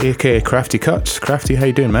Reeves, aka Crafty Cuts. Crafty, how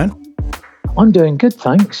you doing, man? I'm doing good,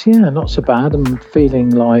 thanks. Yeah, not so bad. I'm feeling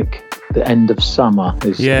like the end of summer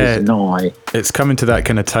is nigh. It's coming to that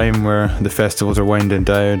kind of time where the festivals are winding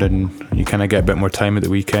down and you kind of get a bit more time at the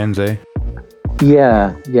weekends, eh?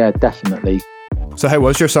 Yeah, definitely. So how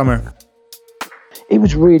was your summer? It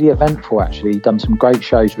was really eventful, actually. Done some great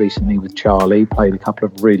shows recently with Charlie. Played a couple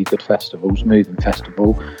of really good festivals. Moving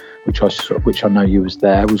Festival, which I know you was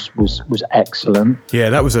there, was excellent. Yeah,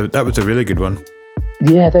 that was a really good one.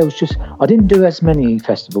 Yeah, I didn't do as many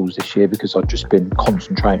festivals this year because I've just been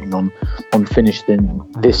concentrating on finishing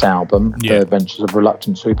this album, The Adventures of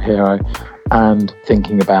Reluctant Superhero, and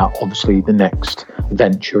thinking about obviously the next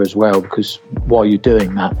venture as well, because while you're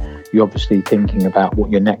doing that, you're obviously thinking about what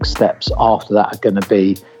your next steps after that are going to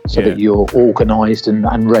be, so that you're organised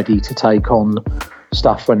and ready to take on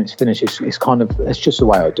stuff when it's finished. It's just the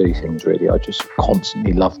way I do things, really. I just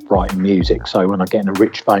constantly love writing music, so when I get in a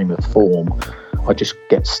rich vein of form, I just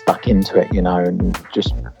get stuck into it, and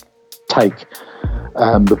just take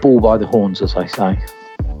the bull by the horns, as they say.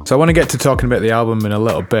 So I want to get to talking about the album in a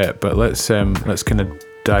little bit, but let's kind of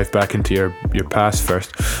dive back into your past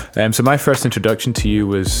first. So my first introduction to you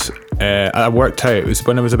was, I worked out, it was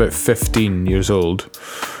when I was about 15 years old.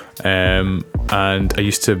 And I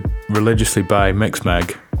used to religiously buy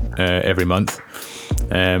Mixmag every month.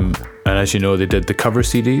 And as you know, they did the cover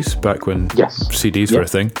CDs back when CDs were a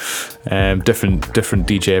thing. Different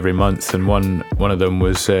DJ every month, and one of them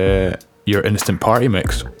was your Instant Party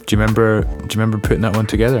Mix. Do you remember putting that one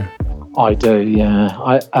together? I do, yeah.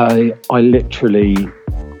 I literally,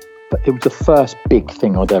 it was the first big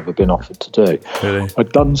thing I'd ever been offered to do. Really?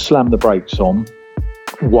 I'd done Slam the Brakes on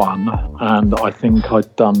one, and I think I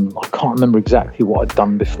can't remember exactly what I'd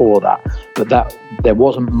done before that, but that there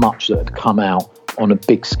wasn't much that had come out on a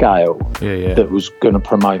big scale that was going to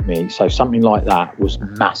promote me. So something like that was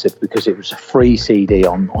massive, because it was a free CD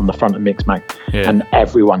on the front of Mixmag, and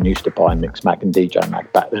everyone used to buy Mixmag and DJ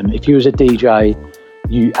Mag back then. If you was a DJ,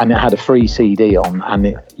 and it had a free CD on,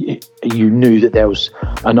 and you knew that there was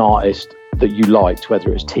an artist that you liked, whether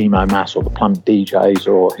it was Timo Maas or the Plump DJs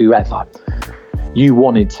or whoever, you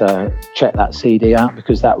wanted to check that CD out,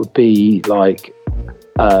 because that would be like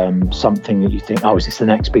something that you think, oh, is this the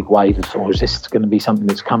next big wave, or is this going to be something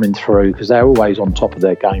that's coming through? Because they're always on top of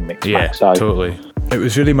their game, Mixmag. So totally. It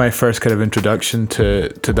was really my first kind of introduction to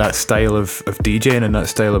that style of DJing and that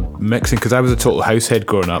style of mixing, because I was a total house head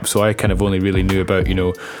growing up, so I kind of only really knew about,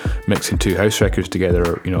 mixing two house records together,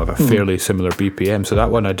 or, of a fairly similar BPM. So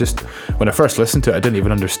that one, when I first listened to it, I didn't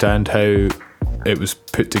even understand how it was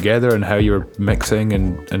put together and how you were mixing,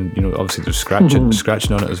 and obviously there's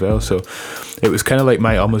scratching on it as well. So it was kind of like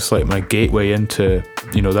almost like my gateway into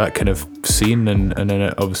that kind of scene, and then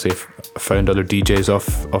I obviously found other DJs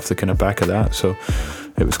off the kind of back of that. So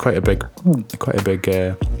it was quite a big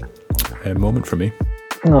moment for me.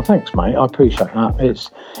 No, thanks, mate. I appreciate that.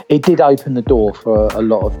 It did open the door for a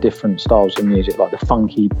lot of different styles of music, like the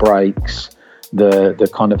funky breaks, the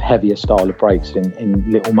kind of heavier style of breaks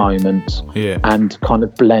in little moments, and kind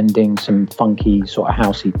of blending some funky sort of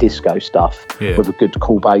housey disco stuff with a good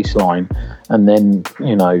cool bass line, and then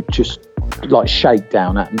just like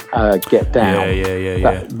Shakedown and Get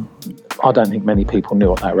Down. I don't think many people knew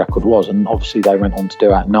what that record was, and obviously they went on to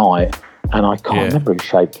do At Night, and I can't remember who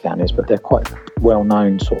Shakedown is, but they're quite well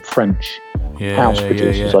known sort of French house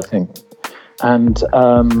producers, I think. And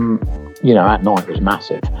At Night was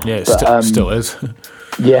massive. Yeah, it still is.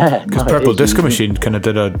 Yeah, because Purple Disco Machine kind of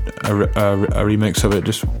did a remix of it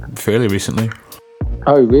just fairly recently.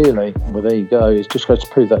 Oh, really? Well, there you go. It just goes to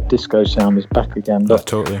prove that disco sound is back again. But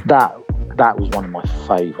totally. That was one of my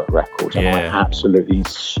favourite records, and I absolutely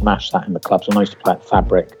smashed that in the clubs. And I used to play at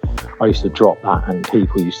Fabric. I used to drop that, and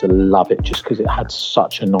people used to love it just because it had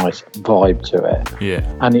such a nice vibe to it. Yeah.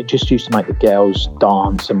 And it just used to make the girls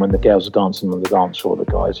dance, and when the girls are dancing on the dance floor, the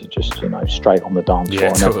guys are just, straight on the dance floor.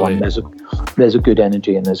 And totally. There's a good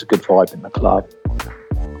energy and there's a good vibe in the club.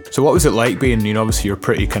 So what was it like being, obviously you're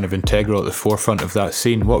pretty kind of integral at the forefront of that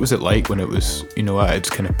scene. What was it like when it was, at its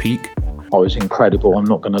kind of peak? I was incredible. I'm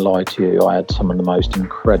not going to lie to you. I had some of the most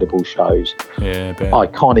incredible shows. Yeah, I bet. I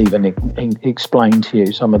can't even explain to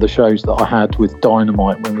you some of the shows that I had with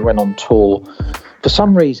Dynamite when we went on tour. For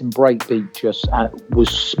some reason, breakbeat just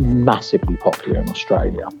was massively popular in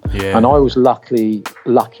Australia. Yeah. And I was lucky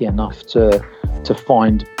enough to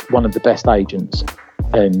find one of the best agents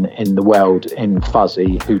in the world in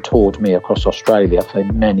Fuzzy, who toured me across Australia for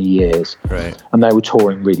many years. Right. And they were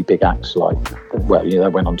touring really big acts they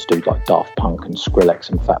went on to do like Daft Punk and Skrillex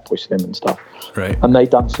and Fatboy Slim and stuff. Right. And they'd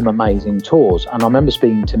done some amazing tours. And I remember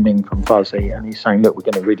speaking to Ming from Fuzzy, and he's saying, look, we're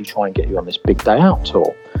going to really try and get you on this Big Day Out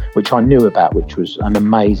tour, which I knew about, which was an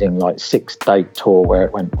amazing 6-date tour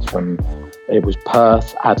where it was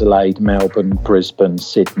Perth, Adelaide, Melbourne, Brisbane,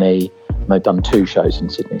 Sydney. And they'd done 2 shows in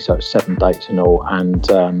Sydney, so it's 7 dates in all, and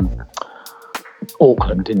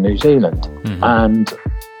Auckland in New Zealand. Mm-hmm. And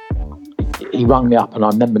he rang me up, and I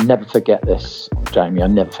remember, never forget this, Jamie, I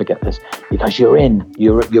never forget this. He goes,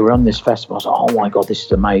 you're on this festival. I was like, oh my God, this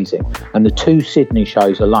is amazing. And the 2 Sydney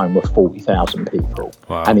shows alone were 40,000 people.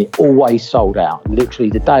 Wow. And it always sold out.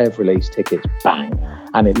 Literally the day of release tickets, bang.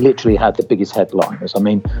 And it literally had the biggest headliners. And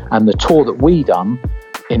the tour that we done,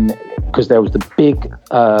 because there was the big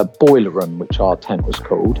boiler room, which our tent was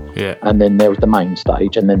called, and then there was the main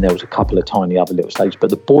stage, and then there was a couple of tiny other little stages. But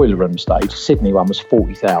the boiler room stage, Sydney one was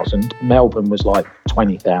 40,000, Melbourne was like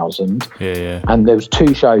 20,000, and there was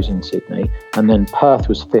 2 shows in Sydney, and then Perth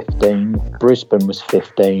was 15, Brisbane was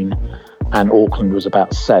 15, and Auckland was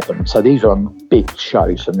about 7. So these were big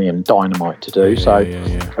shows for me and Dynamite to do.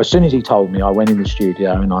 As soon as he told me, I went in the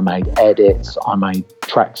studio and I made edits, I made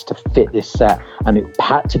tracks to fit this set, and it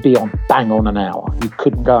had to be on bang on an hour. You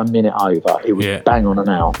couldn't go a minute over. It was bang on an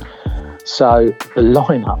hour. So the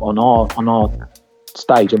lineup on our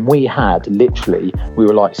stage, and we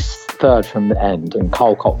were like third from the end, and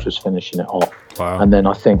Carl Cox was finishing it off. Wow. And then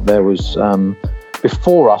I think there was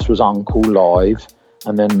before us was Uncle Live,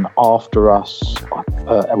 and then after us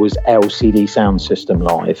it was LCD Sound System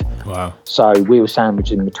Live. Wow. So we were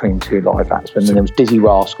sandwiched in between two live acts. And then there was Dizzy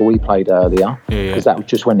Rascal, we played earlier, because that was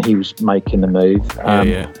just when he was making the move.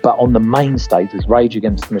 But on the main stage, there's Rage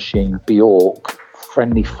Against the Machine, Bjork,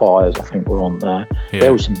 Friendly Fires, I think, were on there. Yeah.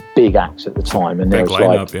 There were some big acts at the time, and there Big was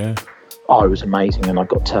lineup, oh, it was amazing. And I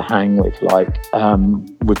got to hang with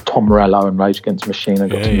with Tom Morello and Rage Against the Machine. I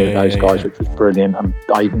got to meet those guys, which was brilliant. And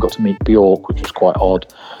I even got to meet Bjork, which was quite odd.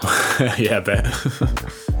 Yeah, I bet.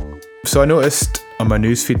 So I noticed on my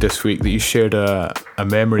newsfeed this week that you shared a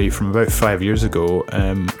memory from about 5 years ago,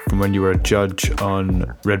 from when you were a judge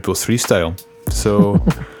on Red Bull Freestyle. So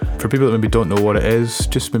for people that maybe don't know what it is,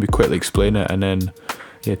 just maybe quickly explain it, and then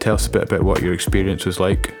tell us a bit about what your experience was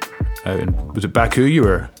like. Was it Baku you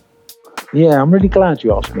were? Yeah, I'm really glad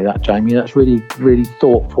you asked me that, Jamie. That's really, really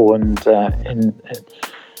thoughtful, and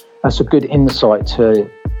that's a good insight to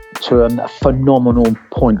a phenomenal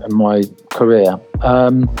point in my career.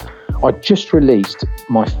 I just released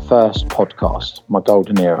my first podcast, my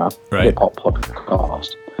Golden Era hip hop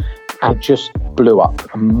podcast, and it just blew up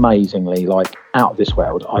amazingly, like out of this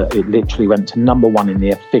world. It literally went to #1 in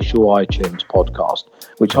the official iTunes podcast,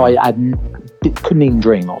 which I couldn't even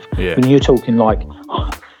dream of. Yeah. When you're talking like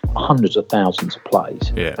hundreds of thousands of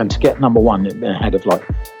plays, and to get #1 ahead of like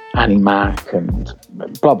Annie Mac and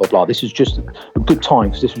blah blah blah. This is just a good time,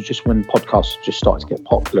 because this was just when podcasts just started to get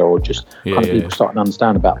popular, or just people starting to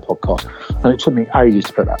understand about podcasts. And it took me ages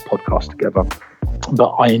to put that podcast together, but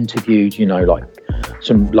I interviewed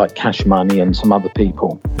some Cash Money and some other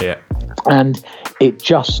people, and it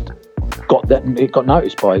just got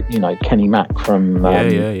noticed by Kenny Mac from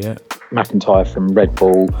McIntyre from Red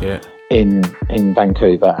Bull in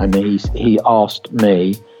Vancouver, and he asked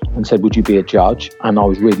me and said, would you be a judge? And I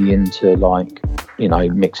was really into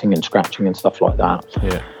mixing and scratching and stuff like that.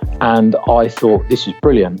 And I thought, this is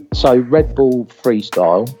brilliant. So Red Bull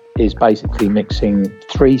Freestyle is basically mixing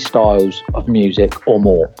 3 styles of music or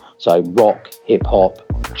more. So rock, hip hop,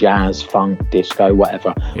 jazz, funk, disco,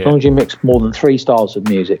 whatever. As long as you mix more than 3 styles of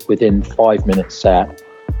music within 5 minutes set,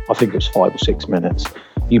 I think it was 5 or 6 minutes,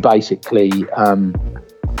 you basically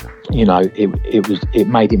it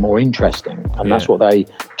made it more interesting, and that's what they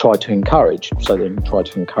tried to encourage. So they tried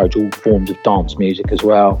to encourage all forms of dance music as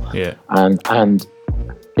well. And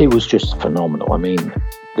it was just phenomenal. I mean,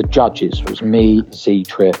 the judges was me, Z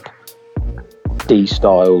Trip, D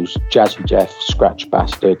Styles, Jazzy Jeff, Scratch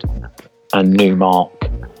Bastard, and Newmark.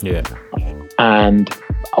 And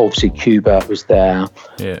obviously Cuba was there.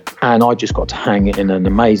 And I just got to hang in an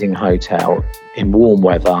amazing hotel in warm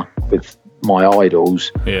weather with my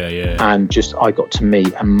idols, and just I got to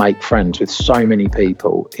meet and make friends with so many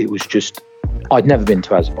people. It was just, I'd never been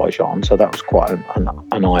to Azerbaijan, so that was quite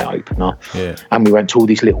an eye-opener. And we went to all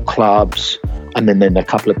these little clubs, and then a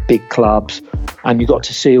couple of big clubs, and you got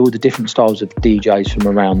to see all the different styles of DJs from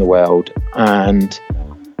around the world. And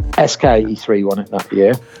SK83 won it that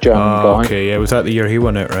year, German guy. Was that the year he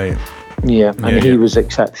won it, right? He was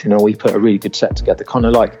exceptional. He put a really good set together, kind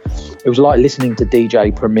of like, it was like listening to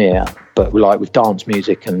DJ Premier, but like with dance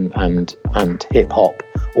music and hip hop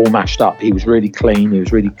all mashed up. He was really clean, he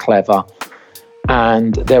was really clever,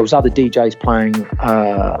 and there was other DJs playing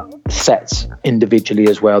sets individually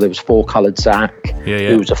as well. There was Four Coloured Zach,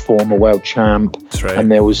 who was a former world champ. That's right.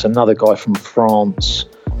 And there was another guy from France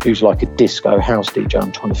who's like a disco house DJ.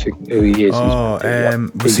 I'm trying to figure who he is.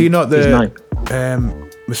 Was he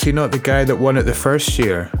not the guy that won it the first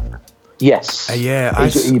year? Yes.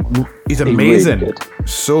 He's amazing. Really good.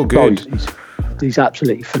 So good. He's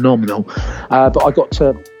absolutely phenomenal. But I got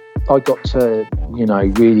to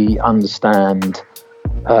really understand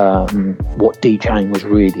what DJing was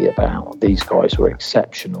really about. These guys were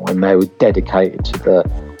exceptional, and they were dedicated to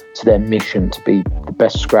their mission to be the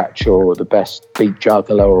best scratcher or the best beat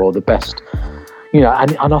juggler or the best,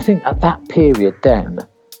 and I think at that period then,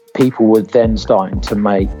 people were then starting to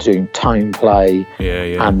do tone play,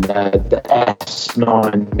 and the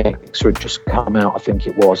S9 mixer had just come out, I think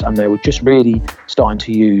it was, and they were just really starting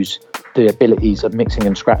to use the abilities of mixing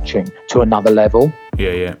and scratching to another level.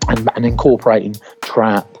 And incorporating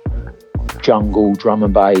trap, jungle, drum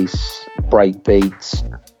and bass, break beats,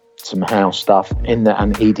 some house stuff in there,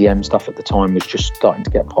 and EDM stuff at the time was just starting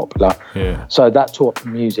to get popular. So that sort of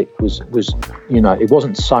music was it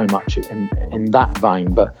wasn't so much in that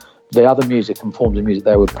vein, but the other music and forms of music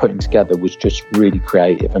they were putting together was just really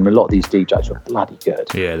creative, and a lot of these DJs were bloody good.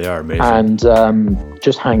 Yeah, they are amazing. And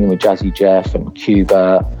just hanging with Jazzy Jeff and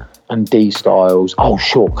Cuba and D Styles. Oh,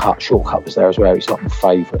 Shortcut was there as well. He's like my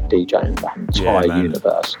favourite DJ in the entire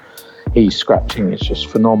universe. He's scratching, it's just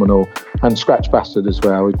phenomenal. And Scratch Bastard as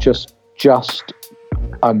well, just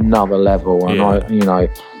another level. And I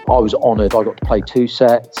was honoured. I got to play 2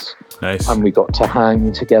 sets. Nice. And we got to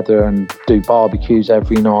hang together and do barbecues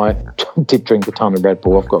every night. Did drink a ton of Red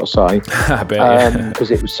Bull, I've got to say. I bet, because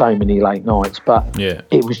it was so many late nights. But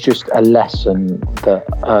it was just a lesson that,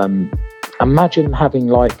 imagine having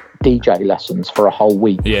like DJ lessons for a whole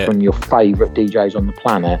week from your favourite DJs on the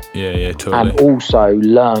planet. Yeah, totally. And also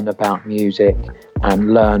learn about music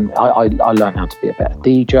and learn. I learned how to be a better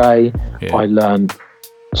DJ. Yeah. I learned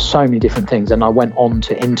so many different things, and I went on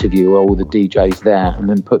to interview all the DJs there and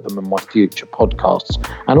then put them in my future podcasts.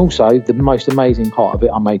 And also, the most amazing part of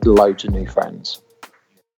it, I made loads of new friends.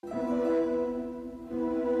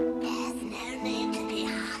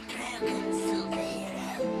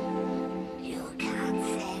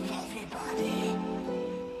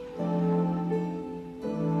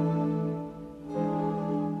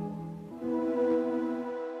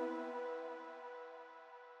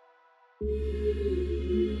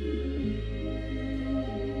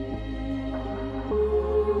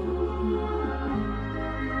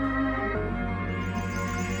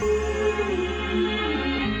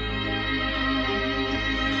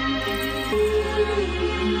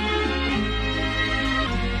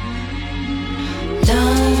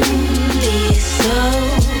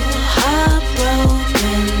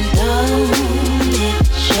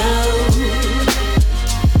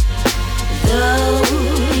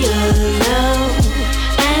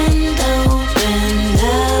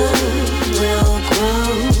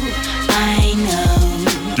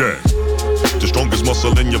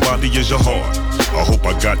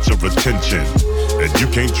 Attention, and you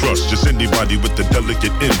can't trust just anybody with the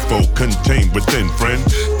delicate info contained within, friend.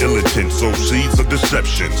 Ill intent sow seeds of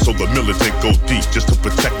deception, so the militant go deep just to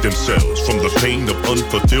protect themselves from the pain of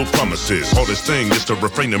unfulfilled promises. Hardest thing is to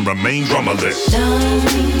refrain and remain drummerless. Don't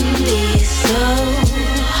be so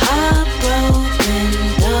heartbroken,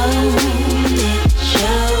 don't it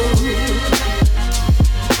show?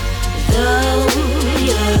 Though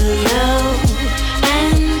you're low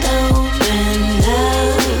and open,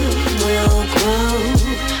 love will grow,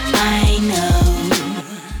 I know.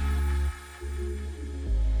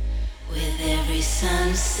 With every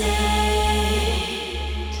sunset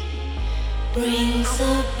brings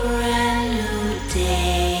a brand new day.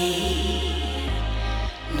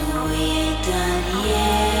 No, we ain't done yet.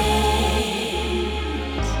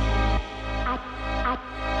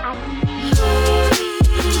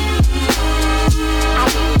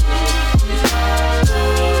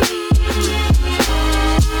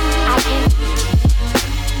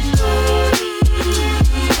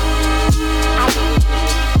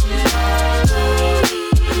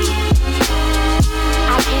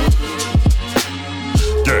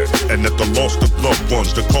 And at the loss of loved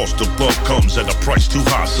ones, the cost of love comes at a price too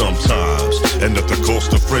high sometimes. And at the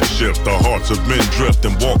cost of friendship, the hearts of men drift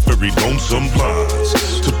and walk very lonesome lives.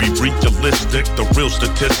 To be realistic, the real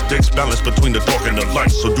statistics balance between the dark and the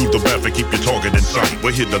light. So do the math and keep your target in sight.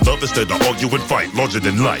 We're here to love instead of argue and fight, larger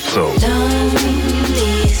than life. So don't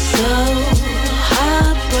be so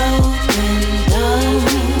heartbroken, don't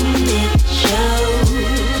it show?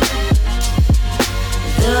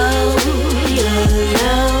 Though you're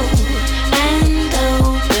low and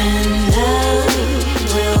open, love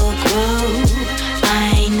will grow, I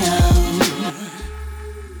know.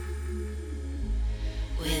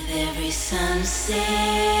 With every sunset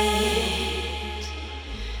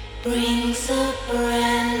brings a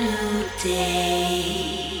brand new day.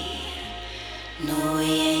 No, we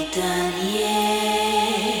ain't done yet.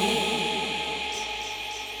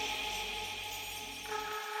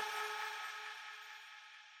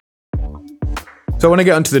 So I want to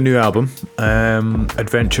get onto the new album,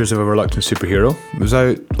 Adventures of a Reluctant Superhero. It was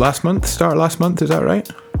out start last month, is that right?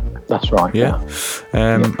 That's right. Yeah.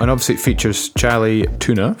 And obviously it features Charlie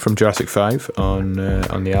Tuna from Jurassic 5 on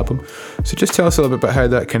the album. So just tell us a little bit about how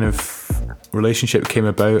that kind of relationship came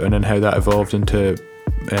about and then how that evolved into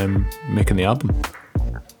making the album.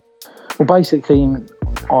 Well, basically,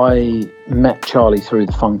 I met Charlie through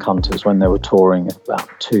the Funk Hunters when they were touring about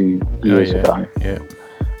 2 years ago. Yeah.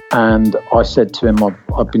 And I said to him,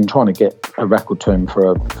 I've been trying to get a record to him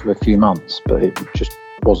for a few months, but it just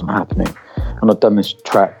wasn't happening. And I'd done this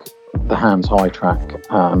track, the Hands High track,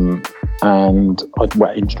 and I'd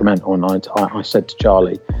went instrumental. And I said to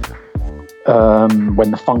Charlie,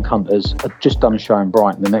 when the Funk Hunters had just done a show in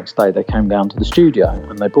Brighton, the next day they came down to the studio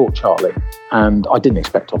and they brought Charlie. And I didn't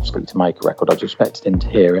expect, obviously, to make a record. I just expected him to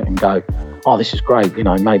hear it and go, oh, this is great. You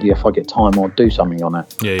know, maybe if I get time, I'll do something on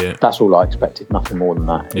it. Yeah. That's all I expected, nothing more than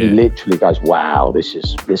that. Yeah. He literally goes, wow, this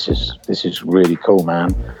is really cool,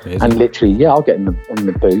 man. Amazing. And literally, I'll get in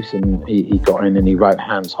the booth, and he got in and he wrote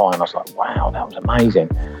Hands High, and I was like, wow, that was amazing.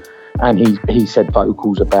 And he said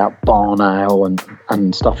vocals about barn ale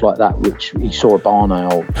and stuff like that, which he saw a barn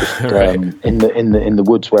ale just, Right. in the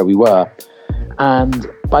woods where we were. And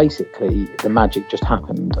basically the magic just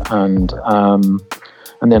happened. And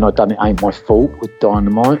then I'd done It Ain't My Fault with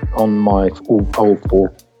Dynamite on my All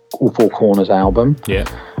Four Corners album. Yeah.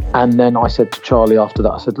 And then I said to Charlie after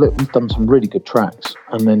that, I said, look, we've done some really good tracks.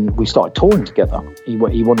 And then we started touring together. He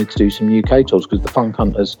wanted to do some UK tours because the Funk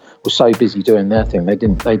Hunters were so busy doing their thing. They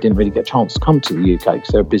didn't really get a chance to come to the UK because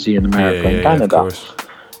they were busy in America and Canada. Of course.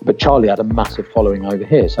 But Charlie had a massive following over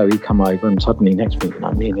here. So he come over, and suddenly next week,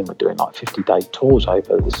 me and him were doing like 50-day tours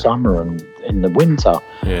over the summer and in the winter.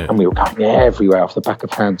 Yeah. And we were going everywhere off the back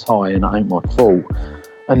of Hands High and It Ain't My Fault.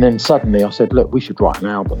 And then suddenly I said, look, we should write an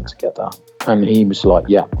album together. And he was like,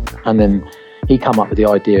 yeah. And then he come up with the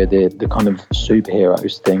idea, the kind of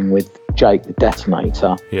superheroes thing with Jake the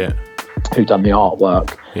Detonator, Yeah. who done the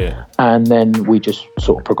artwork. Yeah. And then we just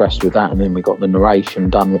sort of progressed with that. And then we got the narration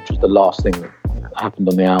done, which was the last thing that happened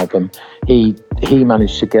on the album. He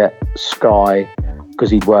managed to get Sky, because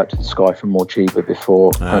he'd worked with Sky from Morcheeba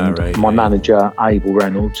before. My manager, Abel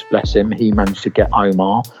Reynolds, bless him, he managed to get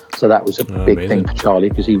Omar. So that was a big thing for Charlie,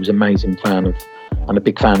 because he was an amazing fan of, and a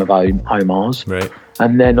big fan of Omar's. Right.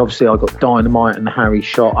 And then obviously I got Dynamite and Harry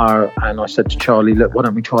Shotter, and I said to Charlie, look, why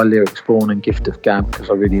don't we try Lyrics Born and Gift of Gab, because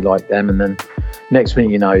I really like them. And then next thing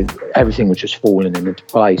you know, everything was just falling into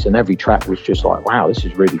place, and every track was just like, wow, this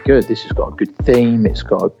is really good. This has got a good theme. It's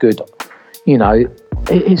got a good, you know,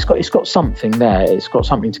 it's got something there. It's got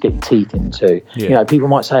something to get your teeth into. Yeah. You know, people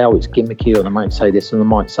might say, oh, it's gimmicky, or they might say this and they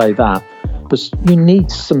might say that. But you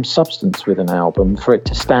need some substance with an album for it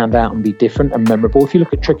to stand out and be different and memorable. If you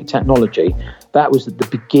look at Tricky Technology, that was at the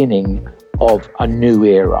beginning of a new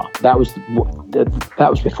era. That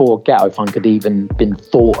was before ghetto funk had even been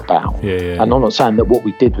thought about. Yeah. And I'm not saying that what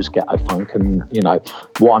we did was ghetto funk, and you know,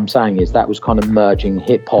 what I'm saying is that was kind of merging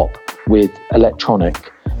hip hop with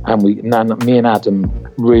electronic, and me and Adam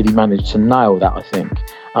really managed to nail that, I think.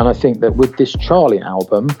 And I think that with this Charlie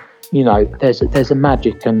album, you know, there's a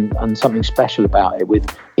magic and something special about it, with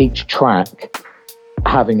each track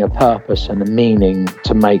having a purpose and a meaning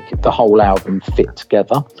to make the whole album fit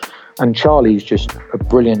together. And Charlie's just a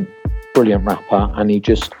brilliant rapper, and he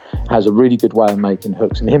just has a really good way of making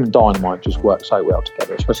hooks. And him and Dynamite just work so well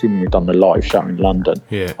together, especially when we've done the live show in London.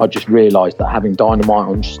 Yeah. I just realised that having Dynamite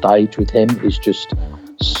on stage with him is just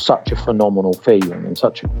such a phenomenal feeling, and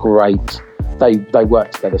such a great. They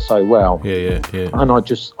work together so well. Yeah. And I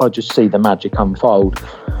just see the magic unfold.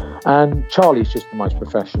 And Charlie's just the most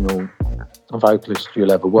professional vocalist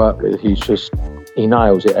you'll ever work with. He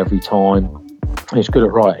nails it every time. He's good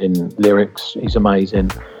at writing lyrics. He's amazing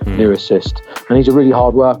lyricist, and he's a really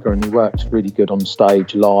hard worker, and he works really good on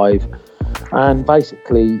stage, live. And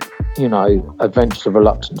basically, you know, Adventures of a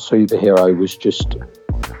Reluctant Superhero was just.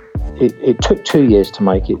 It took 2 years to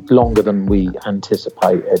make it, longer than we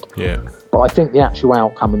anticipated. Yeah. But I think the actual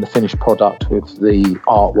outcome and the finished product, with the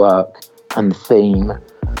artwork and the theme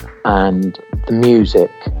and the music,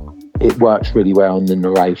 it works really well in the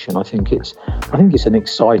narration. I think it's an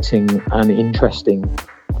exciting and interesting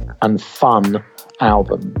and fun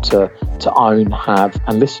album to own, have,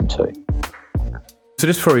 and listen to. So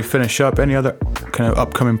just before we finish up, any other kind of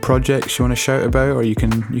upcoming projects you want to shout about, or you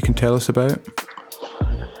can tell us about?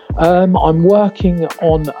 I'm working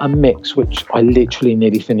on a mix, which I literally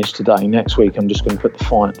nearly finished today. Next week, I'm just going to put the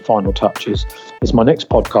final touches. It's my next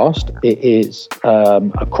podcast. It is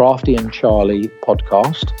a Crafty and Charlie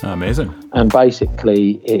podcast. Oh, amazing. And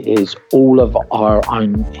basically, it is all of our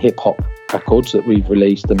own hip-hop records that we've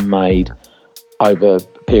released and made over a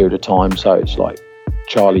period of time. So it's like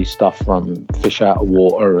Charlie's stuff from Fish Out of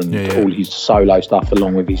Water, and all his solo stuff,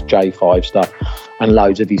 along with his J5 stuff, and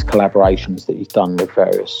loads of his collaborations that he's done with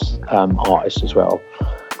various artists as well.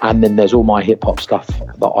 And then there's all my hip hop stuff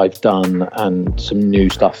that I've done, and some new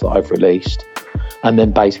stuff that I've released. And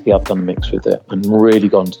then basically I've done a mix with it and really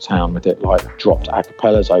gone to town with it, like dropped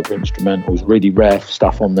acapellas over instrumentals, really rare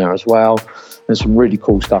stuff on there as well. There's some really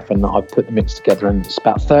cool stuff, and I've put the mix together, and it's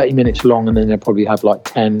about 30 minutes long, and then they'll probably have like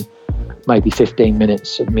 10, maybe 15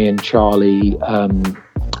 minutes of me and Charlie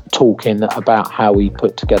talking about how we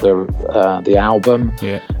put together the album.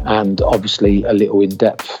 Yeah. And obviously a little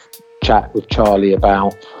in-depth chat with Charlie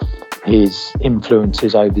about his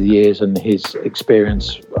influences over the years and his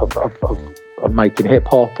experience of making hip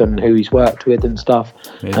hop and who he's worked with and stuff,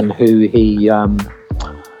 and who he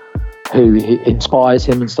inspires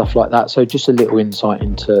him and stuff like that. So just a little insight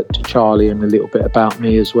into Charlie and a little bit about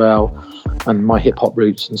me as well, and my hip hop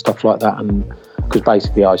roots and stuff like that. And because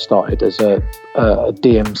basically I started as a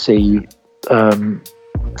DMC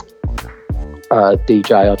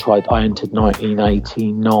DJ. I entered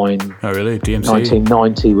 1989. Oh really? DMC?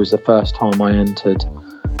 1990 was the first time I entered,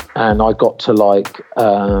 and I got to like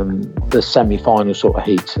the semi-final sort of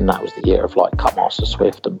heats, and that was the year of like Cutmaster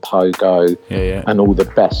Swift and Pogo, and all the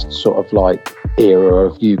best sort of like era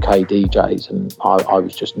of UK DJs, and I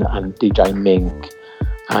was just, and DJ Mink,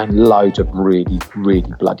 and loads of really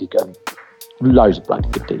bloody good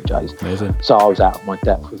DJs. Amazing. So I was out of my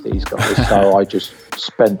depth with these guys. So I just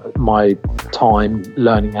spent my time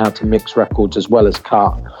learning how to mix records as well as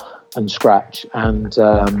cut and scratch, and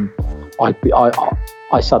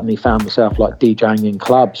I suddenly found myself like DJing in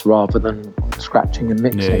clubs rather than scratching and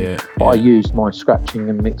mixing. But I used my scratching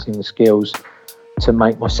and mixing skills to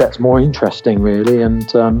make my sets more interesting, really. And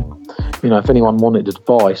you know, if anyone wanted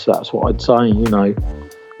advice, that's what I'd say. You know,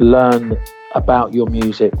 learn about your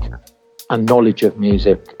music and knowledge of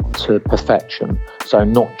music to perfection. So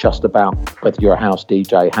not just about whether you're a house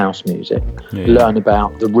DJ, house music. Learn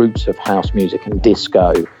about the roots of house music and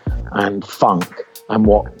disco and funk, and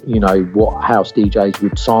what house DJs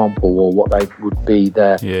would sample, or what they would be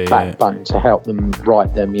their backbone to help them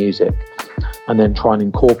write their music. And then try and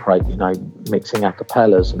incorporate, you know, mixing a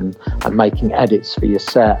cappellas and making edits for your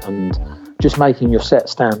set, and just making your set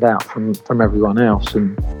stand out from everyone else.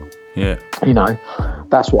 And you know,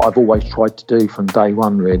 that's what I've always tried to do from day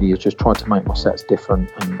one, really, is just try to make my sets different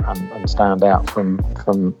and stand out from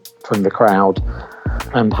the crowd.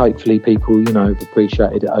 And hopefully people, you know, have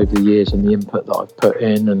appreciated it over the years, and the input that I've put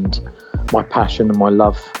in, and my passion and my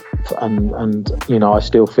love, and you know, I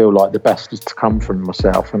still feel like the best is to come from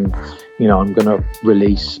myself. And you know, I'm going to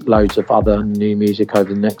release loads of other new music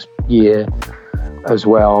over the next year as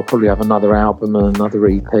well. I'll probably have another album and another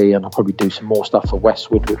EP, and I'll probably do some more stuff for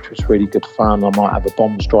Westwood, which was really good fun. I might have a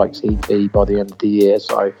Bomb Strikes EP by the end of the year.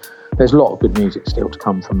 So there's a lot of good music still to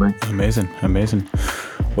come from me. Amazing.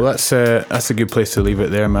 Well, that's a good place to leave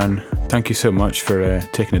it there, man. Thank you so much for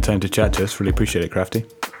taking the time to chat to us. Really appreciate it, Crafty.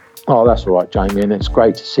 Oh, that's all right, Jamie, and it's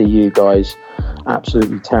great to see you guys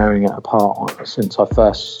absolutely tearing it apart since I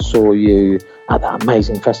first saw you at that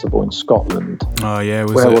amazing festival in Scotland. Oh yeah,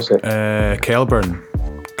 where was it? Kelburn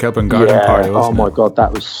Garden Party, wasn't it? Oh my God,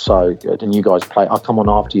 that was so good. And you guys played. I come on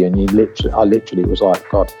after you, and I literally was like,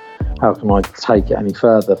 God, how can I take it any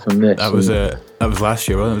further from this? That was last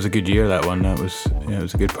year, wasn't it? It was a good year, that one. It was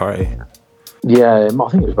a good party. Yeah, I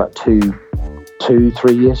think it was about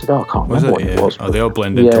 2-3 years ago. I can't remember what it was. Oh, they all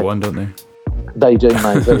blend into one, don't they? They do,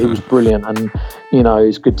 mate. But it was brilliant, and you know,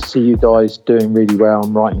 it's good to see you guys doing really well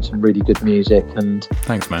and writing some really good music. And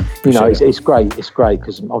thanks, man. You know, it's great. It's great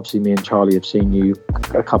because obviously me and Charlie have seen you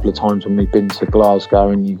a couple of times when we've been to Glasgow,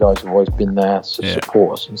 and you guys have always been there to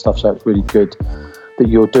support us and stuff. So it's really good that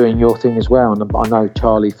you're doing your thing as well. And I know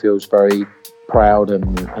Charlie feels very proud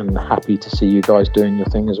and happy to see you guys doing your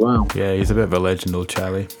thing as well. Yeah, he's a bit of a legend, old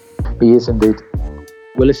Charlie. He is indeed.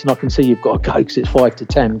 Well, listen, I can see you've got to go because it's 5 to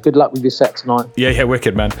 10. Good luck with your set tonight. Yeah,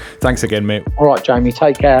 wicked, man. Thanks again, mate. All right, Jamie,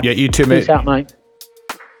 take care. Yeah, you too, mate. Peace out, mate.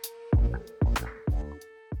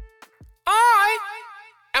 I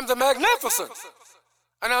am the Magnificent,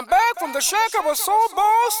 and I'm back from the shack of a soul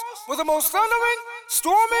boss with the most thundering,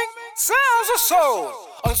 storming sounds of soul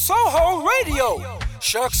on Soho Radio.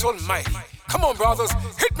 Shucks almighty. Come on, brothers,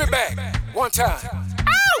 hit me back one time.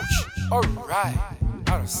 Ouch! All right,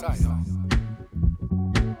 out of sight, y'all.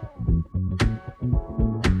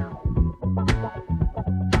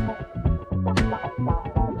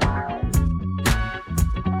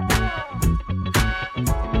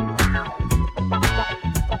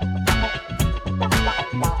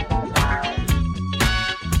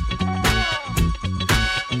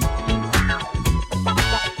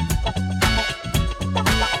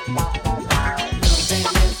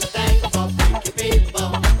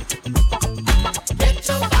 Get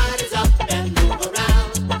your bodies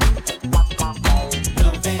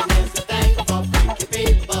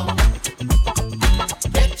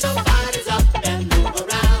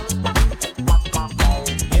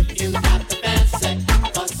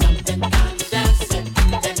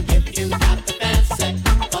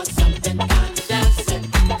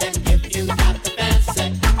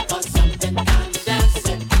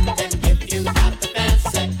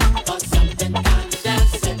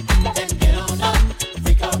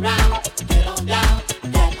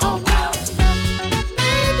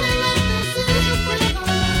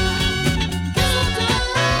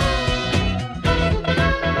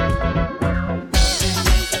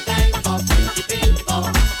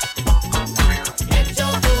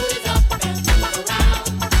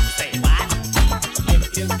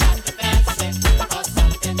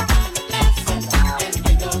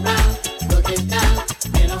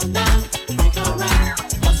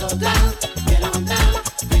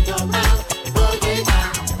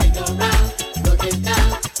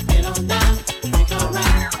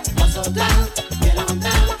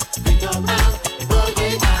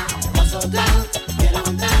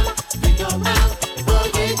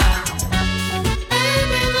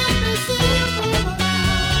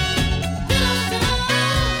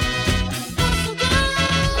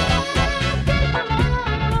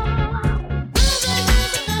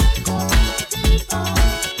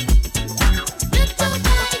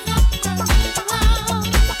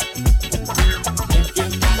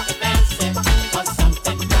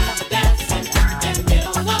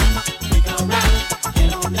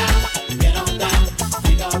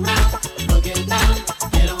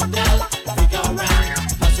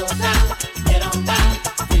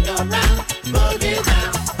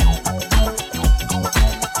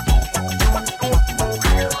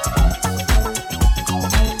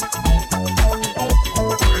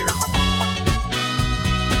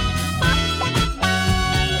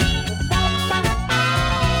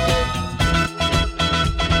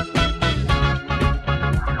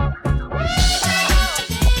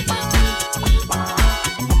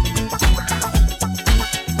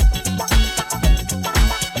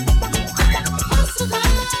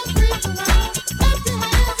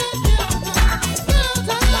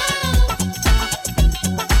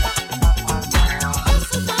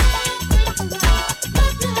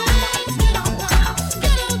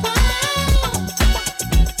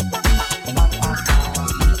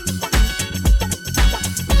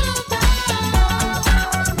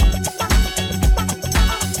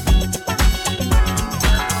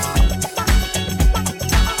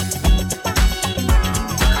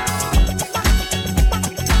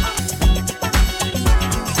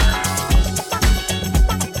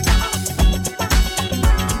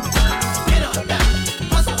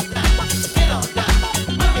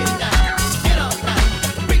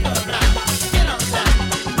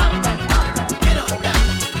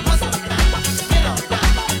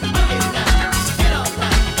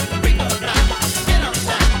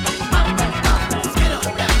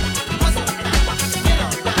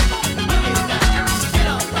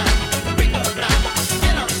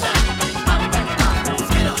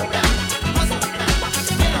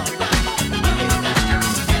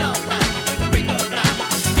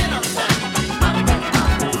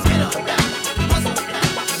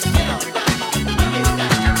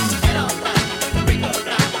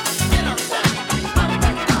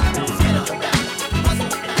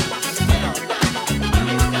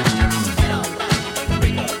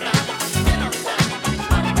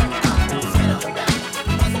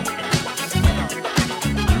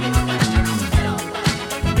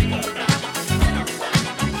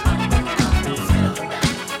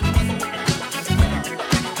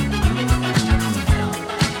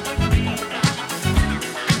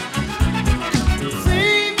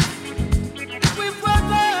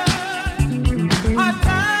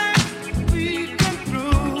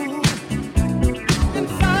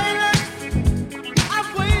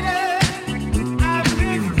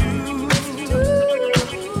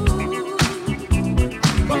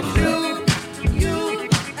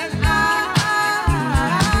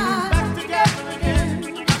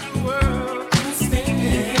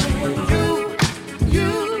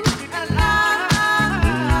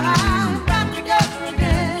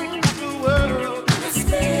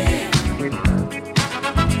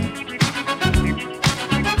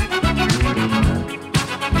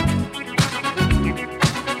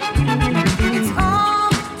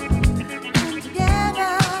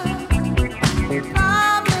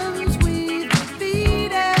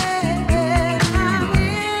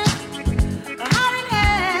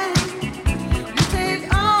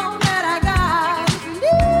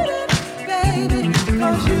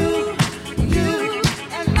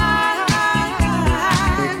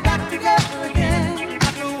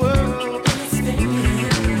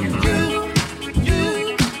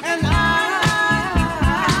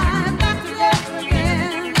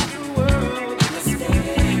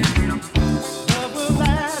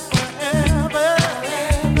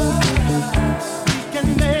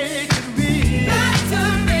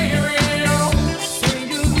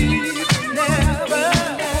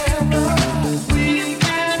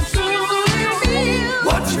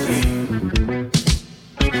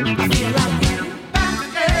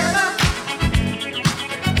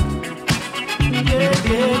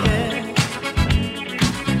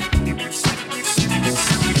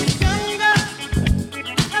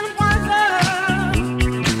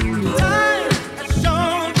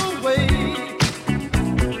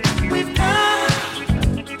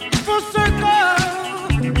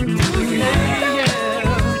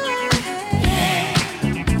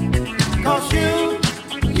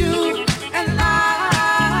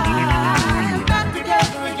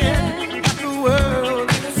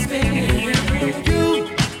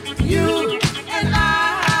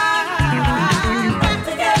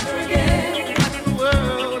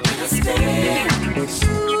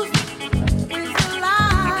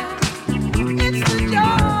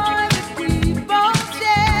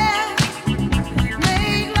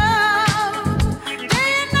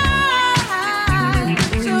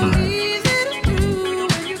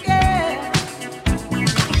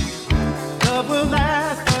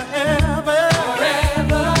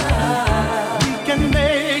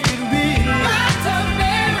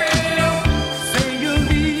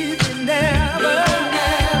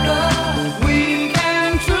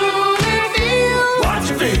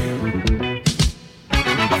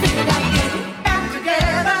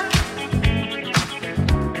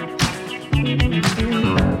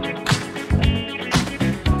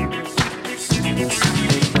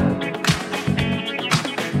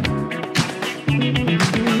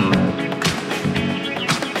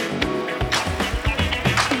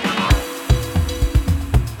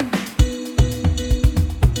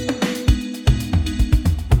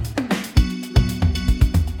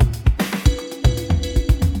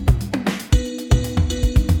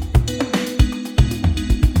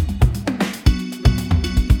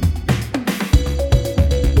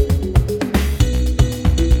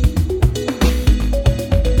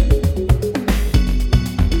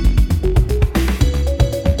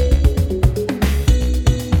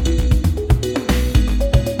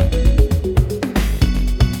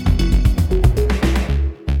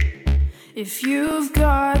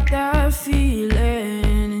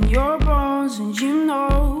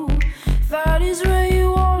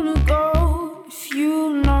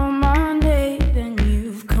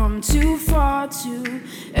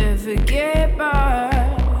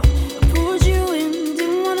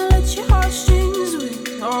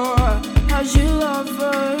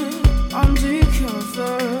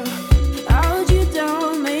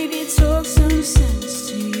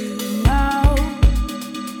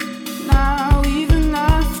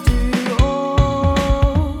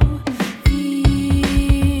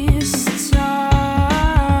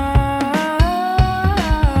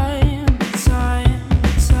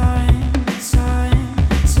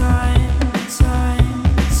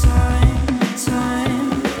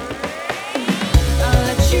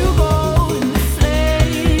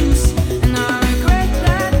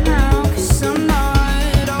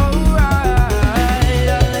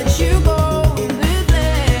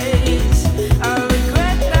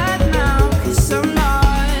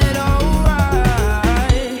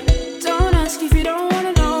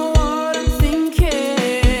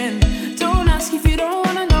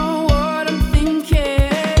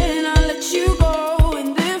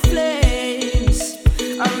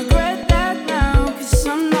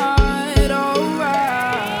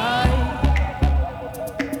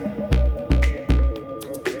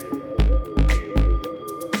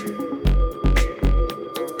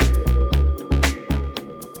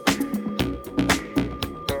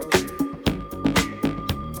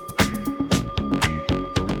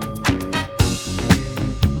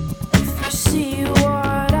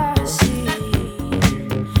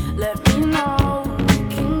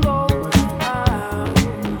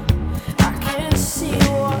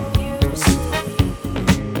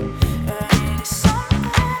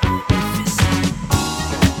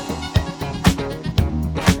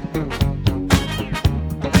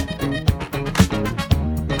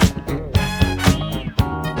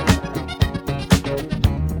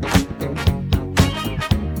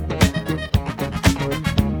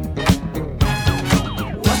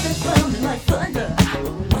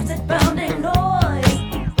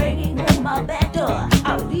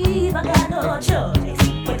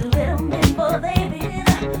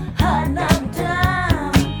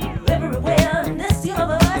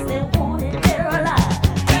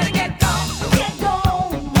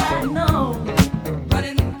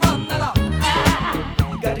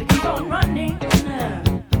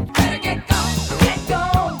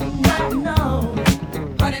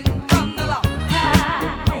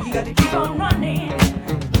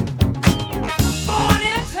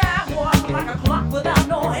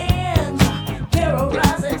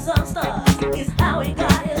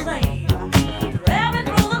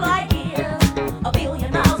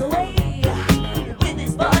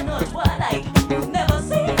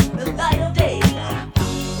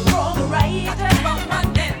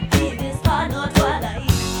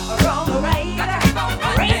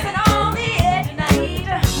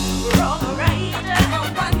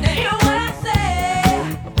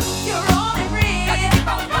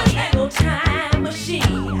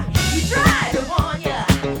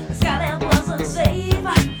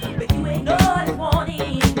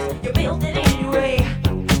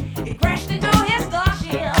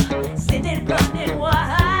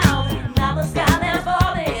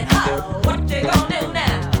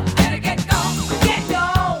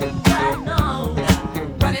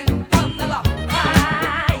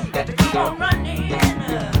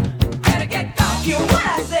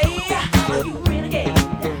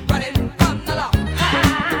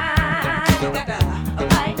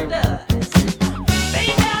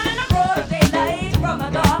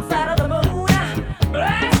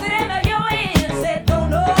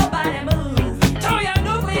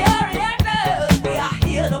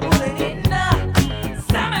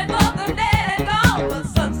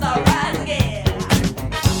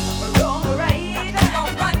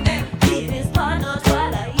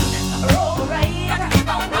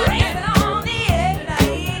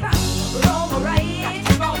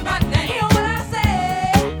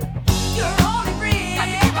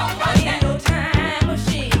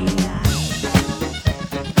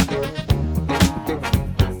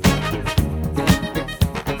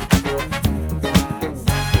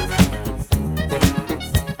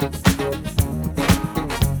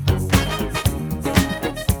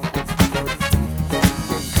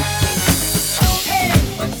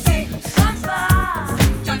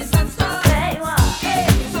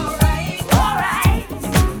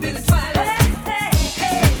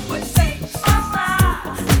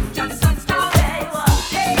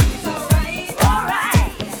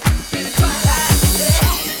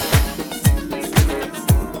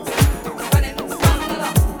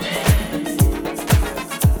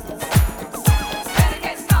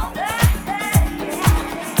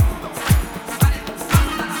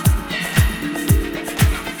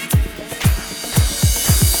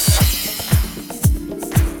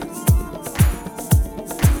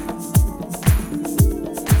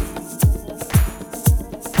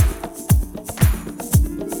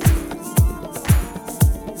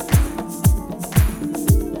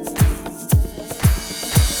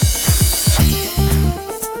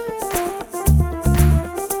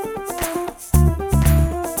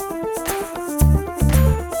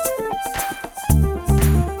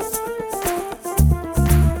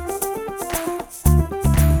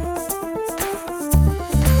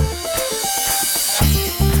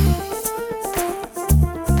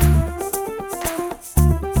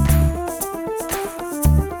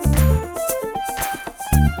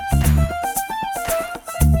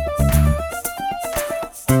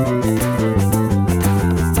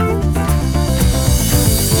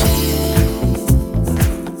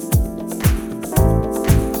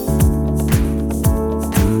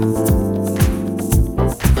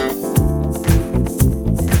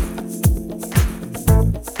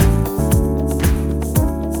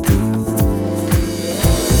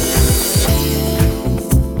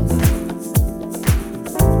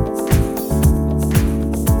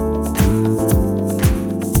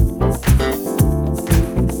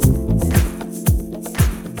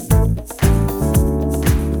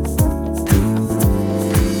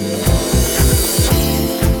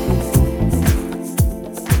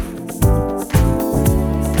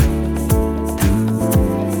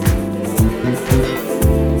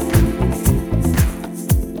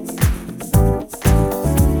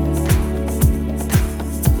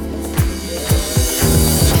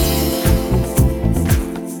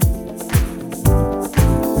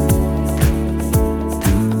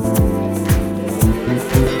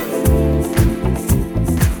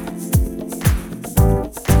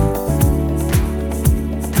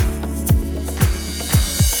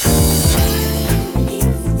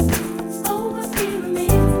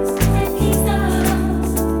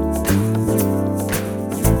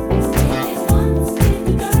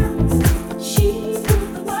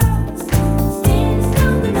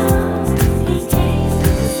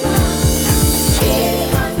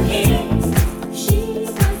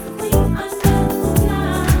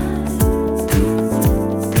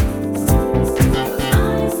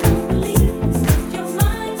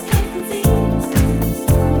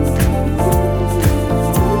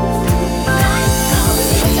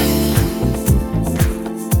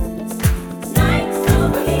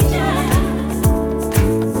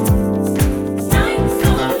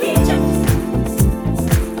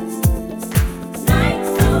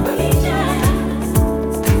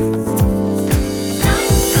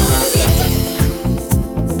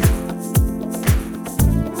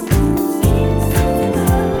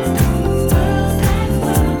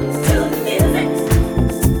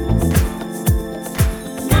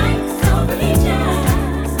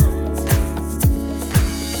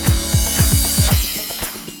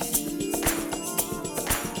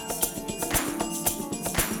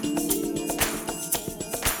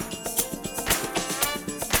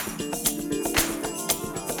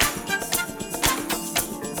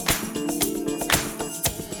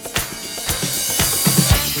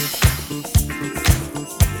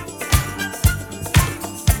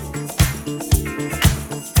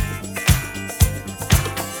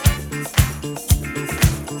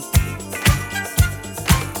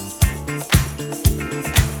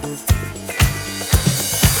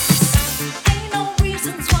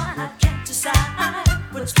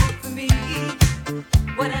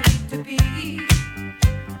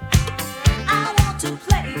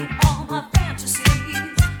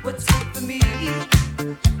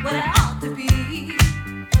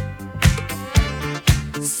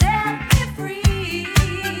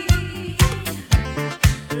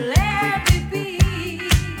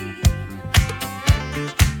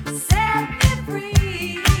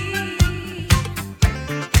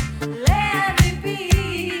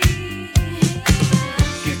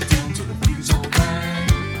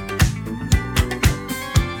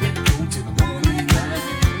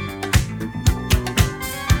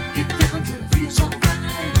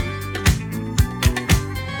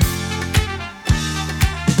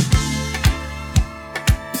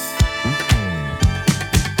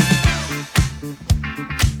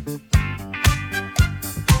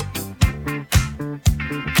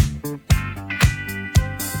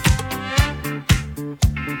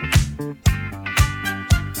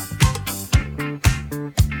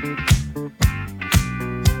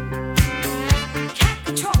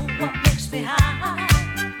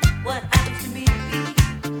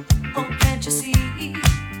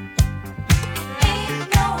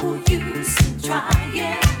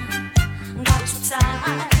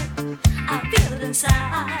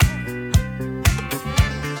inside.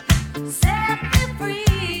 Set me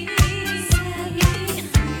free.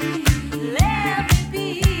 Let me be.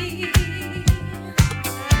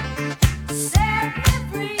 Set me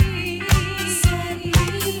free.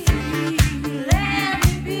 Let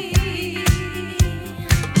me be.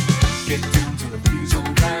 Get down to the blues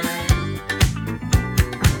alright.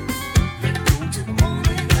 Let go to the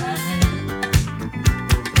morning light.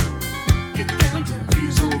 Get down to the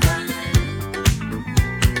blues alright.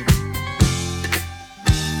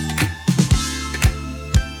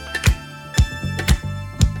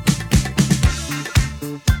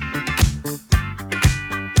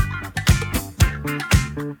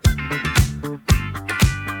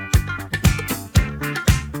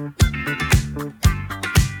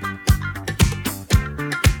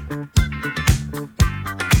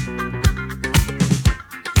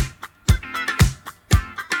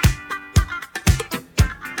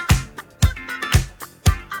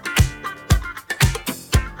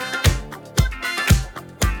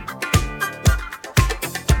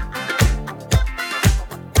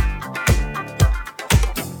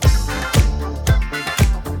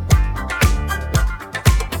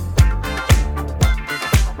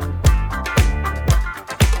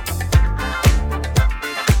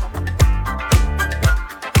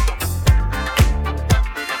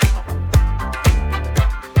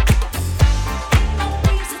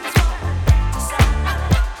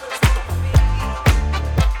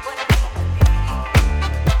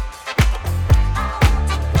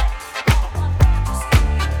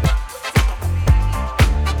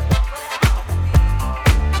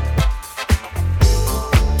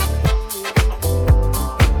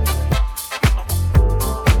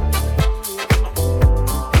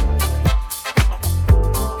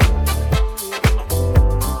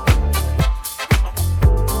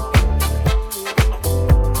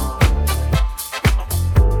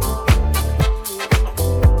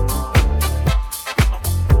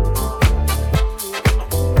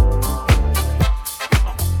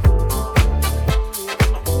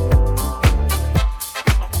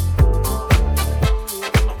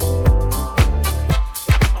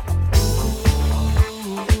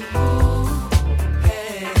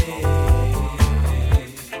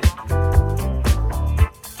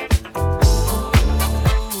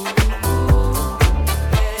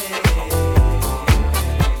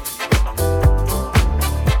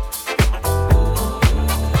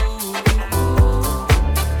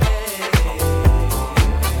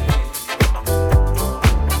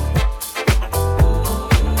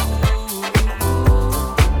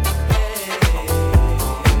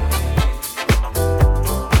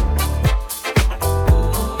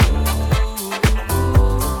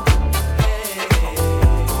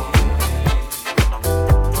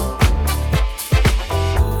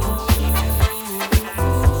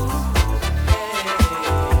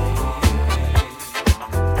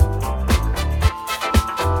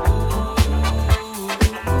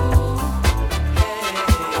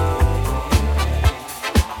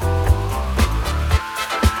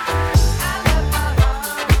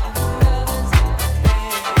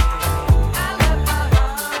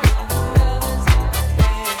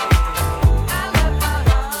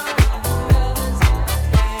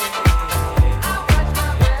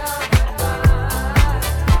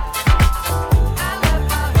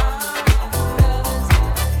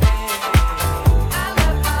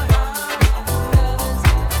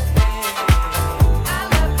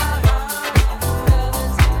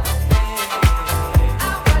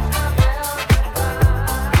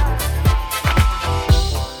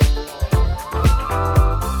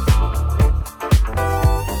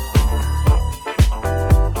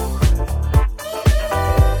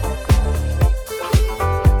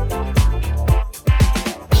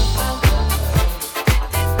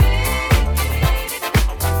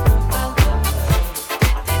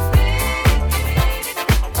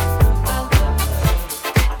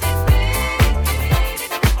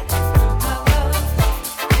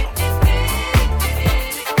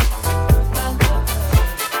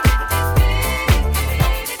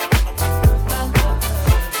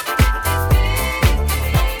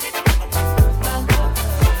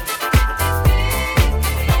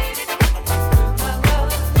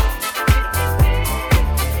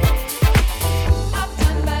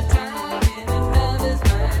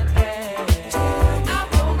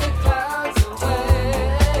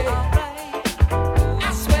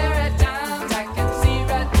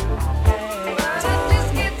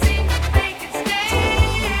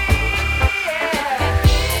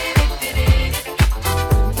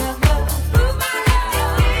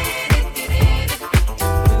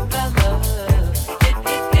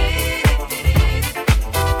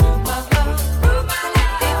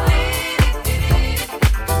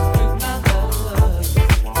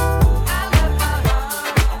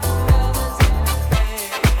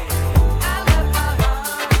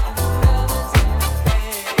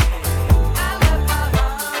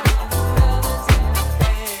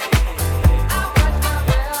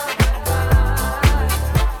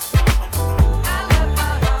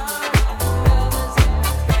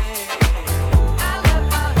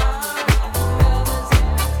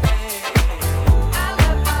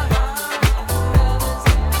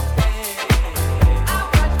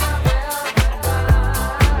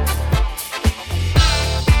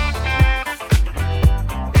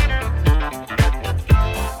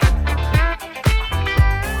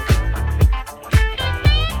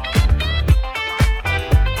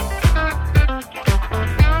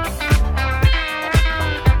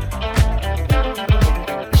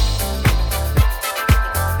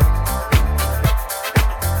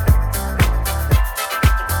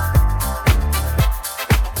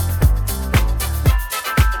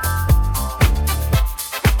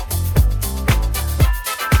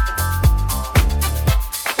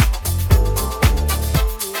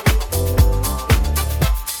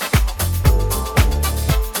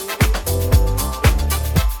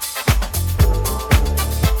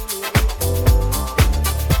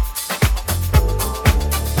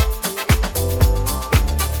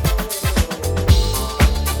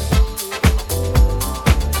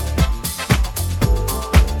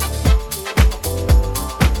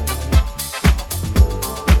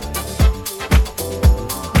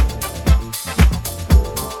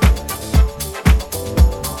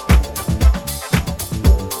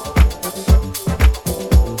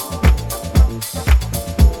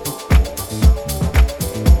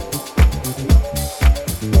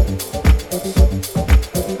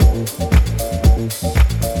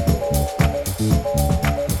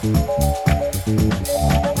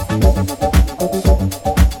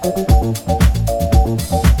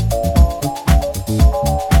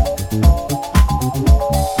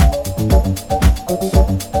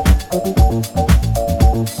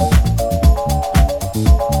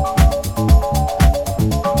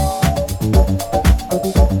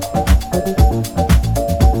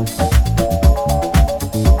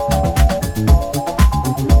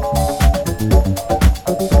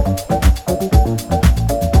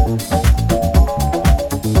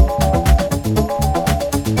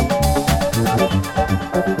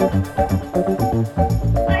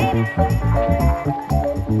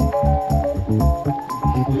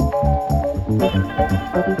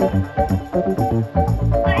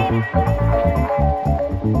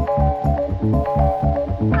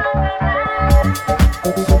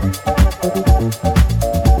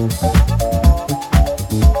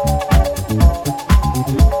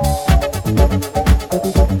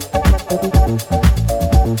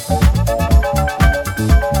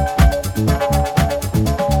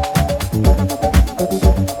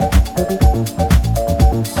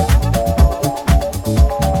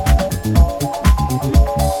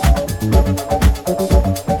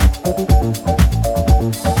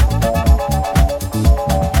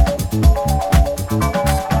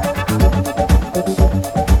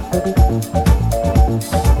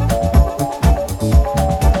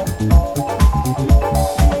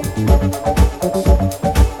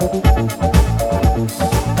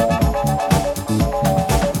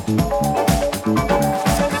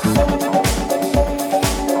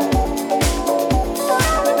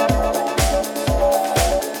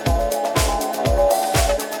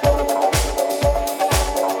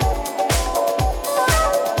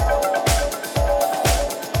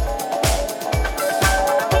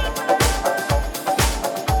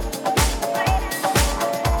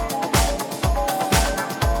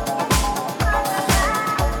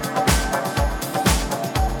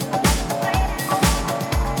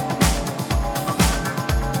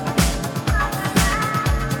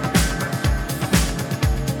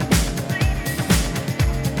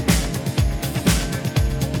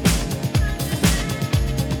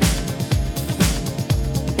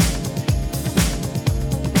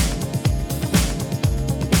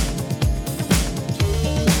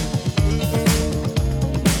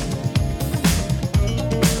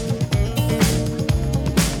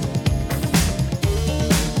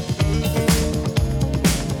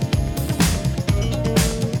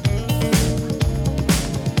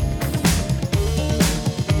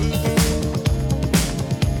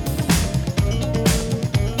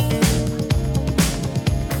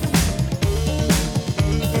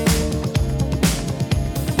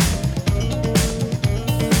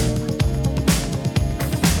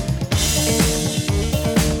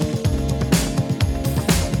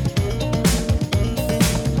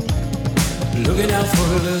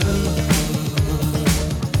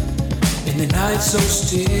 night so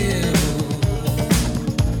still.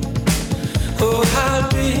 Oh, I'll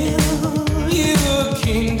build you a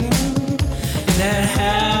kingdom in that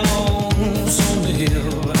house on the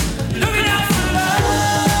hill. Looking out for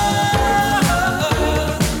love,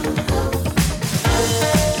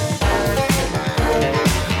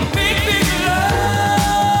 big, big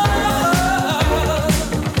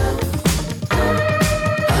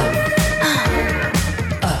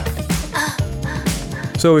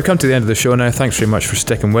So we've come to the end of the show now. Thanks very much for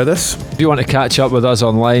sticking with us. If you want to catch up with us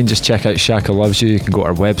online, just check out Shaka Loves You. You can go to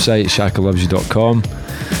our website, shakalovesyou.com.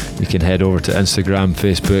 You can head over to Instagram,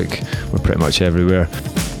 Facebook. We're pretty much everywhere.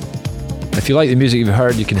 If you like the music you've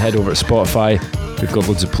heard, you can head over to Spotify. We've got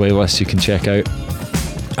loads of playlists you can check out.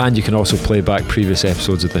 And you can also play back previous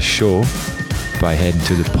episodes of the show by heading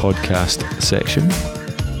to the podcast section.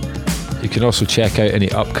 You can also check out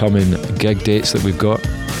any upcoming gig dates that we've got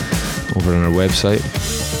over on our website.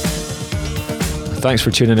 Thanks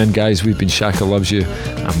for tuning in, guys. We've been Shaka Loves You,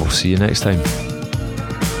 and we'll see you next time.